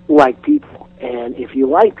do like people. And if you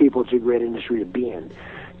like people, it's a great industry to be in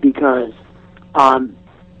because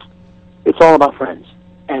it's all about friends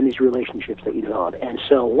and these relationships that you develop. And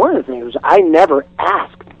so one of the things was I never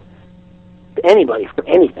asked anybody for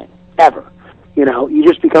anything, ever. You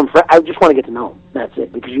just become friends. I just want to get to know them. That's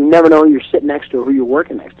it. Because you never know who you're sitting next to or who you're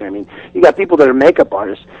working next to. I mean, you got people that are makeup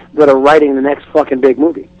artists that are writing the next fucking big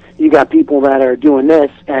movie. You got people that are doing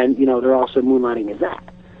this, and, they're also moonlighting as that.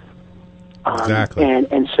 Exactly.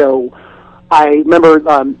 And so I remember,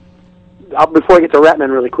 before I get to Ratman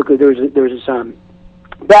really quickly, there was this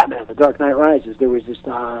Batman, The Dark Knight Rises. There was this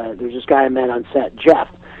guy I met on set, Jeff.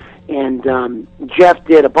 And Jeff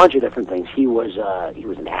did a bunch of different things. He was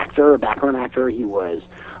an actor, a background actor. He was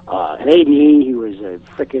an AD. He was a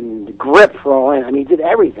freaking grip for all. I mean, he did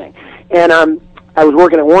everything. And I was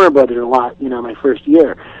working at Warner Brothers a lot, my first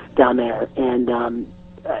year down there. And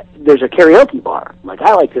there's a karaoke bar.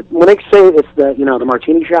 I like to, when they say it's the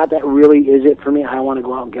martini shot, that really is it for me. I want to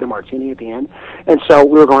go out and get a martini at the end. And so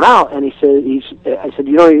we were going out, and I said,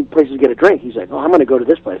 "You know any places to get a drink?" He's like, "Oh, I'm going to go to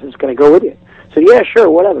this place. I'm just going to go with you." I said, "Yeah, sure,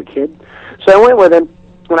 whatever, kid." So I went with him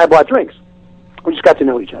when I bought drinks. We just got to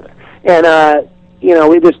know each other. And,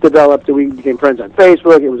 we just developed, we became friends on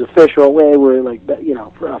Facebook. It was official. We were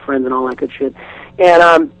friends and all that good shit.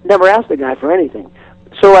 And never asked the guy for anything.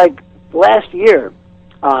 So last year,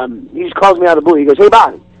 he just calls me out of the blue. He goes, "Hey,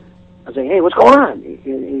 Bobby." I was like, "Hey, what's going on?"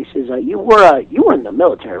 He says, "You were in the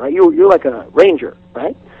military, right? You're like a ranger,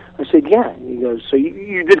 right?" I said, "Yeah." He goes, "So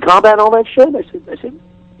you did combat and all that shit?" I said,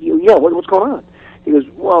 "Yeah, what's going on?" He goes,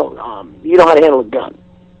 "Well, you know how to handle a gun."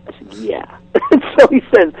 I said, "Yeah." So he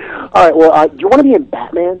says, "All right, well, do you want to be in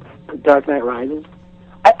Batman, Dark Knight Rises?"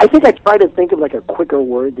 I think I tried to think of a quicker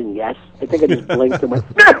word than yes. I think I just blinked and went,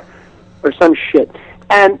 or some shit.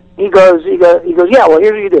 And he goes, "Yeah, well,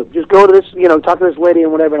 here's what you do. Just go to this, talk to this lady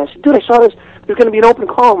and whatever." And I said, "Dude, I saw this. There's going to be an open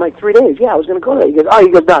call in 3 days." "Yeah, I was going to go there." He goes,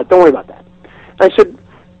 "No, don't worry about that." And I said,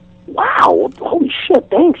 "Wow, holy shit,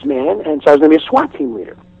 thanks, man." And so I was going to be a SWAT team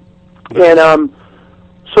leader. And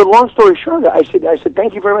so long story short, I said,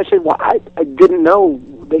 "Thank you very much." I said, "Well, I didn't know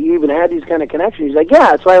that you even had these kind of connections." He's like,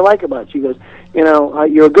 "Yeah, that's what I like about you." He goes,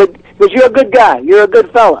 "You're a good." He goes, "You're a good guy. You're a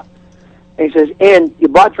good fella." And he says, "And you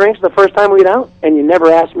bought drinks the first time we went out, and you never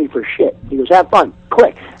asked me for shit." He goes, "Have fun,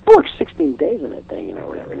 click." I worked 16 days in that thing,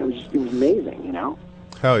 whatever. And it was amazing,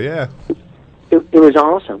 Hell yeah. It was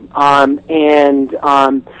awesome.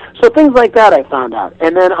 So things like that I found out.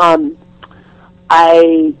 And then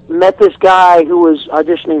I met this guy who was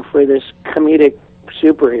auditioning for this comedic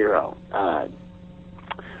superhero.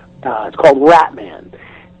 It's called Ratman.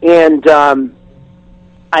 And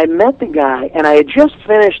I met the guy, and I had just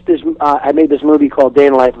finished this. I made this movie called Day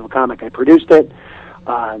in the Life of a Comic. I produced it.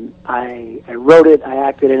 I wrote it. I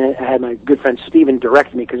acted in it. I had my good friend Steven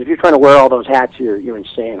direct me, because if you're trying to wear all those hats, you're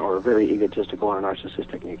insane or very egotistical or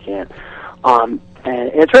narcissistic, and you can't. And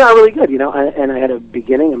it turned out really good, and I had a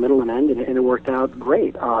beginning, a middle, and end, and it worked out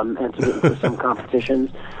great. And to get into some competitions.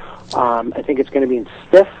 I think it's going to be in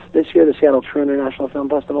STIFF this year, the Seattle True International Film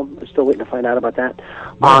Festival. I'm still waiting to find out about that.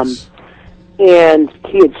 Nice. And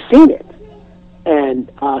he had seen it,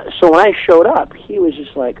 And so when I showed up, he was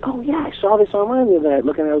just like, "Oh yeah, I saw this online the other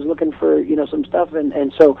night. I was looking for some stuff."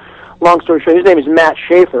 And so, long story short, his name is Matt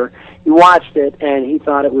Schaefer. He watched it and he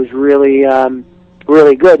thought it was really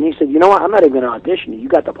really good. And he said, "You know what? I'm not even going to audition you. You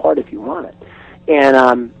got the part if you want it."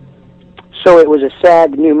 And so it was a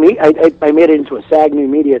SAG new I made it into a SAG New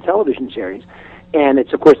Media television series, and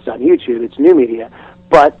it's of course it's on YouTube. It's new media,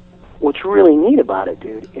 but what's really neat about it,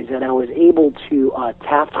 dude, is that I was able to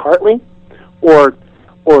Taft-Hartley or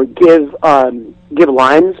give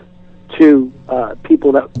lines to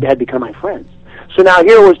people that had become my friends. So now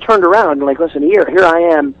here it was turned around and like, listen, here I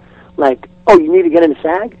am, like, oh, you need to get into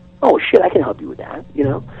SAG? Oh shit, I can help you with that,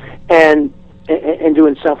 and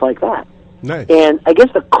doing stuff like that. Nice. And I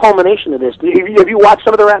guess the culmination of this. Have you watched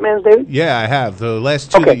some of the Ratmans, David? Yeah, I have. The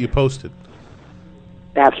last two that you posted.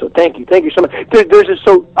 Absolutely. Thank you so much.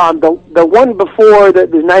 The one before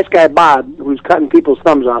the nice guy Bob, who's cutting people's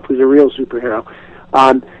thumbs off, who's a real superhero.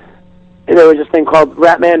 And there was this thing called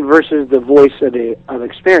Ratman versus the Voice of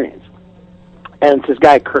Experience, and it's this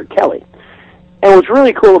guy Kurt Kelly. And what's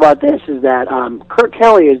really cool about this is that Kurt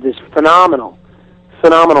Kelly is this phenomenal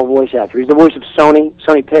voice actor. He's the voice of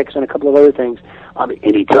Sony Pix, and a couple of other things.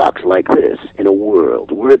 And he talks like this: in a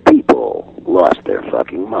world where people lost their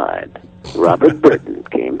fucking mind, Robert Burton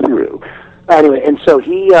came through. Anyway, and so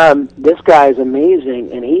this guy is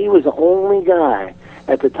amazing, and he was the only guy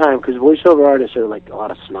at the time, because voiceover artists are like a lot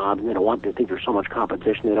of snobs, and they think there's so much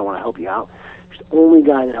competition, they don't want to help you out. He's the only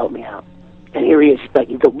guy that helped me out. And here he is, like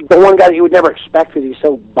the one guy that you would never expect, because he's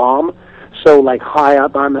so bomb, so like high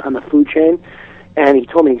up on the food chain. And he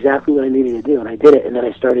told me exactly what I needed to do, and I did it. And then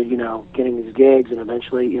I started, getting these gigs, and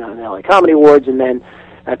eventually, in the LA Comedy Awards, and then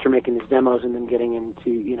after making these demos, and then getting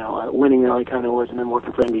into, winning the LA Comedy Awards, and then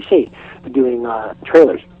working for NBC, doing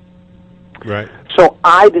trailers. Right. So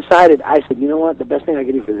I said, you know what, the best thing I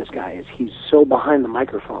can do for this guy is he's so behind the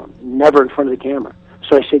microphone, never in front of the camera.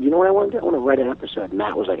 So I said, you know what I want to do? I want to write an episode. And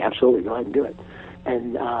Matt was like, absolutely, go ahead and do it.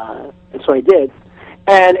 And so I did.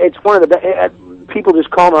 And it's one of the best. People just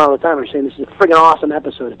call me all the time and are saying, this is a friggin' awesome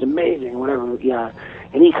episode. It's amazing, whatever. Yeah.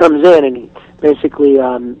 And he comes in, and he basically,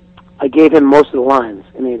 I gave him most of the lines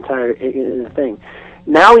in the entire in the thing.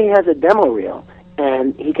 Now he has a demo reel,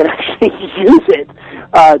 and he can actually use it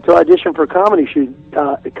to audition for comedy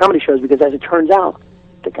shows, because as it turns out,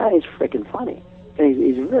 the guy is freaking funny, and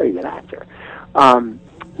he's a very good actor.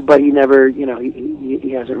 But he never,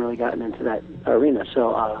 he hasn't really gotten into that arena.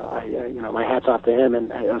 So, my hat's off to him, and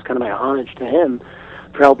it was kind of my homage to him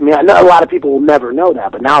for helping me out. A lot of people will never know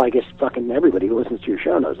that, but now I guess fucking everybody who listens to your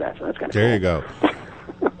show knows that. So that's kind of there cool.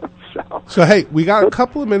 You go. So hey, we got a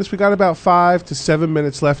couple of minutes. We got about 5 to 7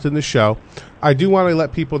 minutes left in the show. I do want to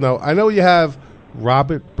let people know. I know you have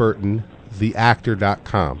Robert Burton,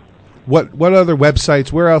 theactor.com. What other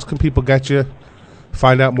websites? Where else can people get you?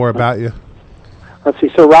 Find out more about you. Let's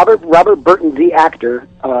see. So Robert Burton,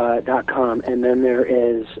 theactor.com, and then there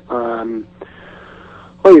is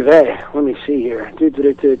let me see here. On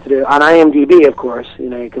IMDb, of course.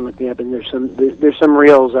 You can look me up, and there's some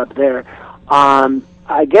reels up there.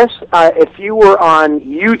 I guess if you were on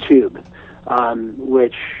YouTube,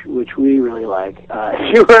 which we really like,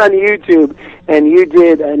 if you were on YouTube and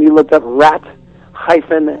you looked up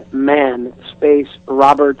rat-man space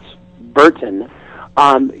Roberts Burton,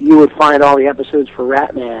 you would find all the episodes for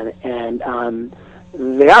Ratman, and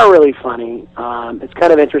they are really funny. It's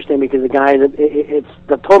kind of interesting because the guy, it's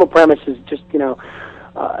the total premise is just kind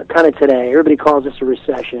of today. Everybody calls this a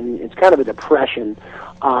recession. It's kind of a depression.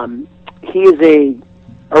 He is a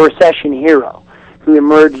recession hero who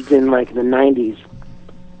emerged in like the 90s,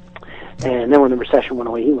 and then when the recession went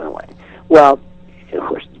away, he went away. Well, of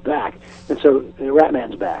course, he's back, and so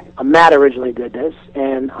Ratman's back. Matt originally did this,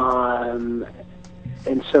 and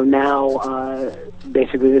so now,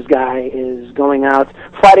 basically, this guy is going out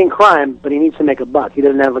fighting crime, but he needs to make a buck. He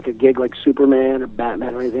doesn't have like a gig like Superman or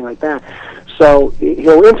Batman or anything like that. So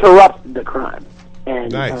he'll interrupt the crime,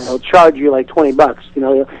 and nice. He'll charge you like $20.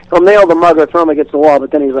 He'll nail the mug or throw him against the wall,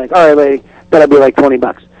 but then he's like, "All right, lady, that'll be like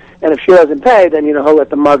 $20." And if she doesn't pay, then he'll let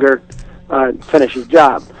the mugger finish his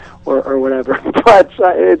job or whatever. But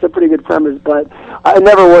it's a pretty good premise, but it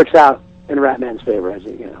never works out in Ratman's favor, as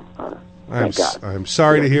you know. I'm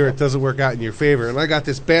sorry to hear it doesn't work out in your favor. And I got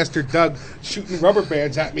this bastard Doug shooting rubber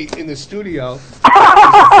bands at me in the studio.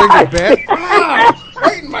 Right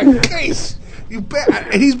in my face.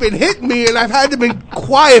 He's been hitting me, and I've had to be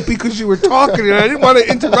quiet because you were talking, and I didn't want to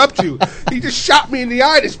interrupt you. He just shot me in the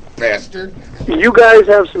eye, this bastard. You guys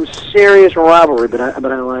have some serious rivalry, but I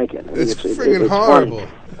like it. It's friggin' horrible.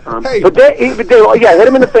 Funny. Hey. But hit him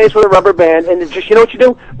in the face with a rubber band, and just, you know what you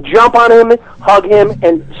do? Jump on him, hug him,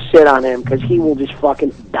 and sit on him, because he will just fucking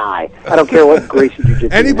die. I don't care what Gracie Jiu-Jitsu.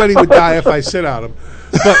 Anybody would die if I sit on him.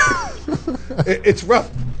 But it's rough.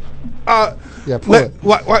 Yeah, pull it.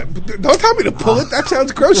 What? Don't tell me to pull it. That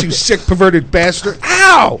sounds gross, you sick, perverted bastard.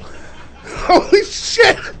 Ow! Holy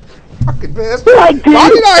shit! Fucking bastard. Like, dude, Why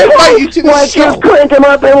did I invite you to the show? Just crank him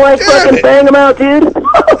up and, fucking bang him out, dude.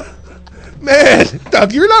 Man,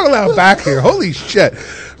 Doug, you're not allowed back here. Holy shit.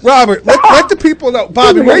 Robert, let the people know.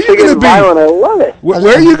 Bobby, where are you going to be? Violent. I love it.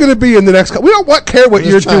 Where are you going to be in the next We don't care what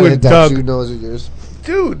you're doing, Doug.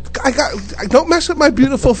 Dude, I don't mess with my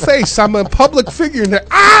beautiful face. I'm a public figure now.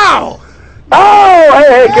 Ow! Oh,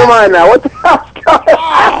 hey, come on now. What the hell's going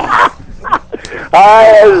on?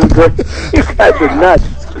 This is great. You guys are nuts.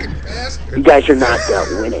 You guys are not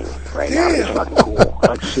winning right now. It's fucking cool.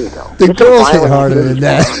 Let's see, though. The girls hit harder than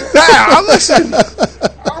that. Yeah, listen.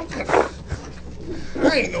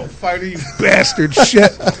 I ain't no fighter, you bastard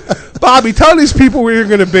shit. Bobby, tell these people where you're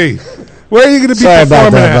going to be. Where are you going to be Sorry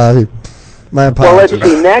about performing that, at? Bobby. My Well, apologies.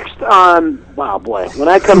 let's see. Next, wow, boy. When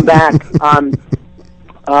I come back,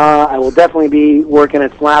 I will definitely be working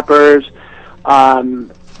at Flappers.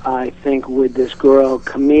 I think with this girl,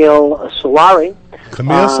 Camille Solari.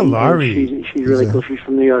 Camille Solari. She's really cool. She's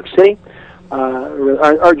from New York City.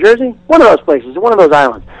 Or Jersey? One of those places. One of those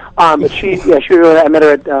islands. But she really, I met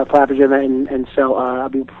her at Flappers event, and so I'll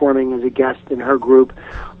be performing as a guest in her group.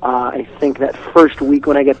 I think that first week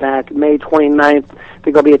when I get back, May 29th, I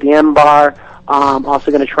think I'll be at the M Bar. Also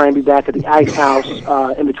going to try and be back at the Ice House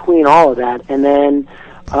in between all of that. And then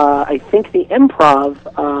I think the Improv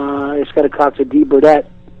has got to talk to Dee Burdett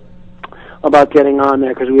about getting on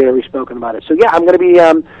there, because we had already spoken about it. So yeah, I'm going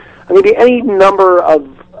to be any number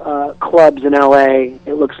of clubs in LA.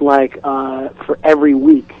 It looks like for every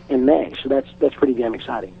week in May. So that's pretty damn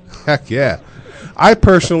exciting. Heck yeah. I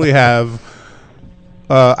personally have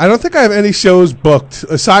I don't think I have any shows booked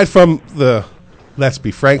aside from the Let's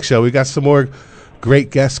Be Frank show. We got some more great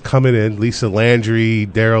guests coming in. Lisa Landry,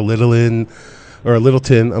 Daryl Littleton,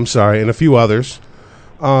 I'm sorry, and a few others.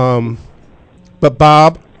 But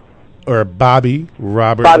Bobby,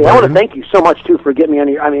 Robert. Bobby, I want to Burton. thank you so much, too, for getting me on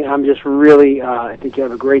here. I mean, I'm just really, I think you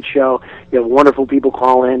have a great show. You have wonderful people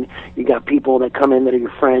call in. You got people that come in that are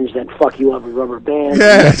your friends that fuck you up with rubber bands.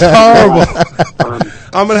 Yeah, it's horrible.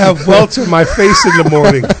 I'm going to have welts in my face in the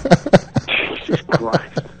morning. Jesus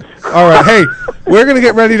Christ. All right, hey, we're going to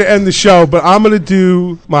get ready to end the show, but I'm going to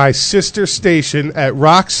do my sister station at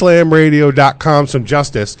rockslamradio.com some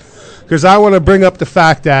justice, because I want to bring up the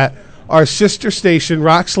fact that our sister station,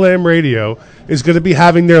 Rock Slam Radio, is going to be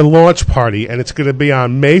having their launch party, and it's going to be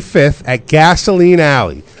on May 5th at Gasoline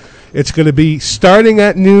Alley. It's going to be starting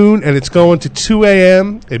at noon, and it's going to 2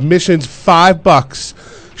 a.m. Admission's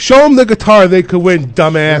 $5. Show them the guitar they could win,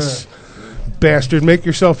 dumbass bastard. Make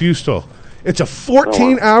yourself useful. It's a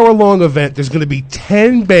 14-hour-long event. There's going to be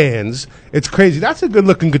 10 bands. It's crazy. That's a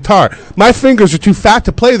good-looking guitar. My fingers are too fat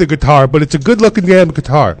to play the guitar, but it's a good-looking damn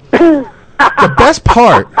guitar. The best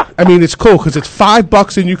part, I mean, it's cool because it's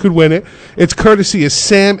 $5 and you could win it. It's courtesy of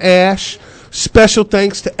Sam Ash. Special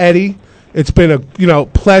thanks to Eddie. It's been a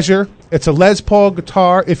pleasure. It's a Les Paul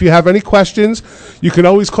guitar. If you have any questions, you can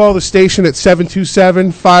always call the station at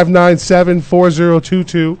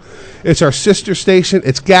 727-597-4022. It's our sister station.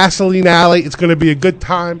 It's Gasoline Alley. It's going to be a good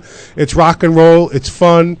time. It's rock and roll. It's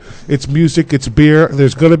fun. It's music. It's beer.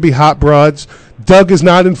 There's going to be hot broads. Doug is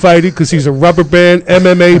not invited because he's a rubber band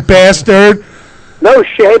MMA bastard. No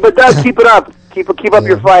shade, but Doug, keep it up. Keep up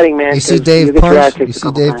your fighting, man. You see Dave punch? You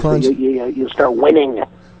see Dave punch? You'll start winning.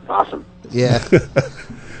 Awesome. Yeah.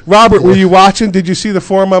 Robert, were you watching? Did you see the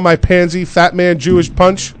form on my pansy fat man Jewish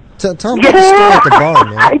punch? Tell him about the story at the bar,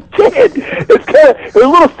 man. I did. It was a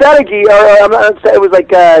little staticky, it was like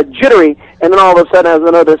jittery, and then all of a sudden I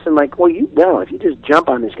was noticing, like, well, if you just jump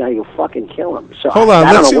on this guy, you'll fucking kill him. So hold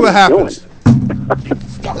on, let's see what happens.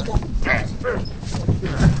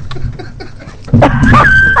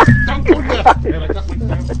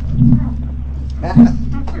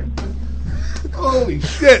 Holy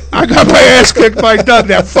shit! I got my ass kicked by Doug,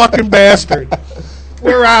 that fucking bastard.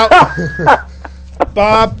 We're out.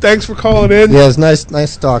 Bob, thanks for calling in. Yeah, it's nice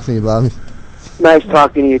talking to you, Bobby. Nice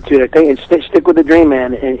talking to you, too. And stick with the dream,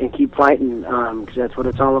 man, and keep fighting, because that's what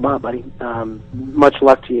it's all about, buddy. Much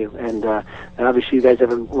luck to you. And obviously you guys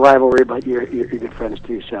have a rivalry, but you're good friends,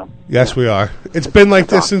 too. So yes, we are. It's been like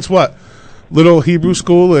this since what? Little Hebrew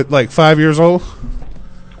school at like 5 years old?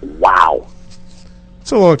 Wow.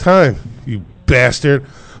 It's a long time, you bastard.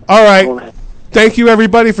 All right. Thank you,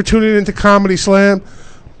 everybody, for tuning into Comedy Slam.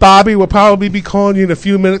 Bobby will probably be calling you in a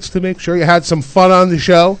few minutes to make sure you had some fun on the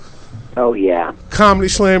show. Oh, yeah. Comedy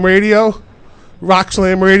Slam Radio, Rock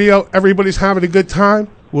Slam Radio, everybody's having a good time.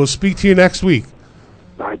 We'll speak to you next week.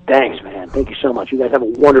 All right, thanks, man. Thank you so much. You guys have a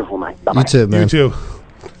wonderful night. Bye-bye. You too, man. You too.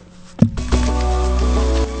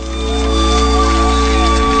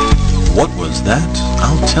 What was that?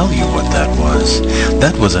 I'll tell you what that was.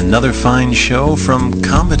 That was another fine show from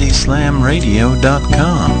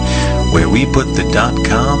ComedySlamRadio.com, where we put the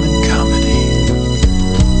 .com in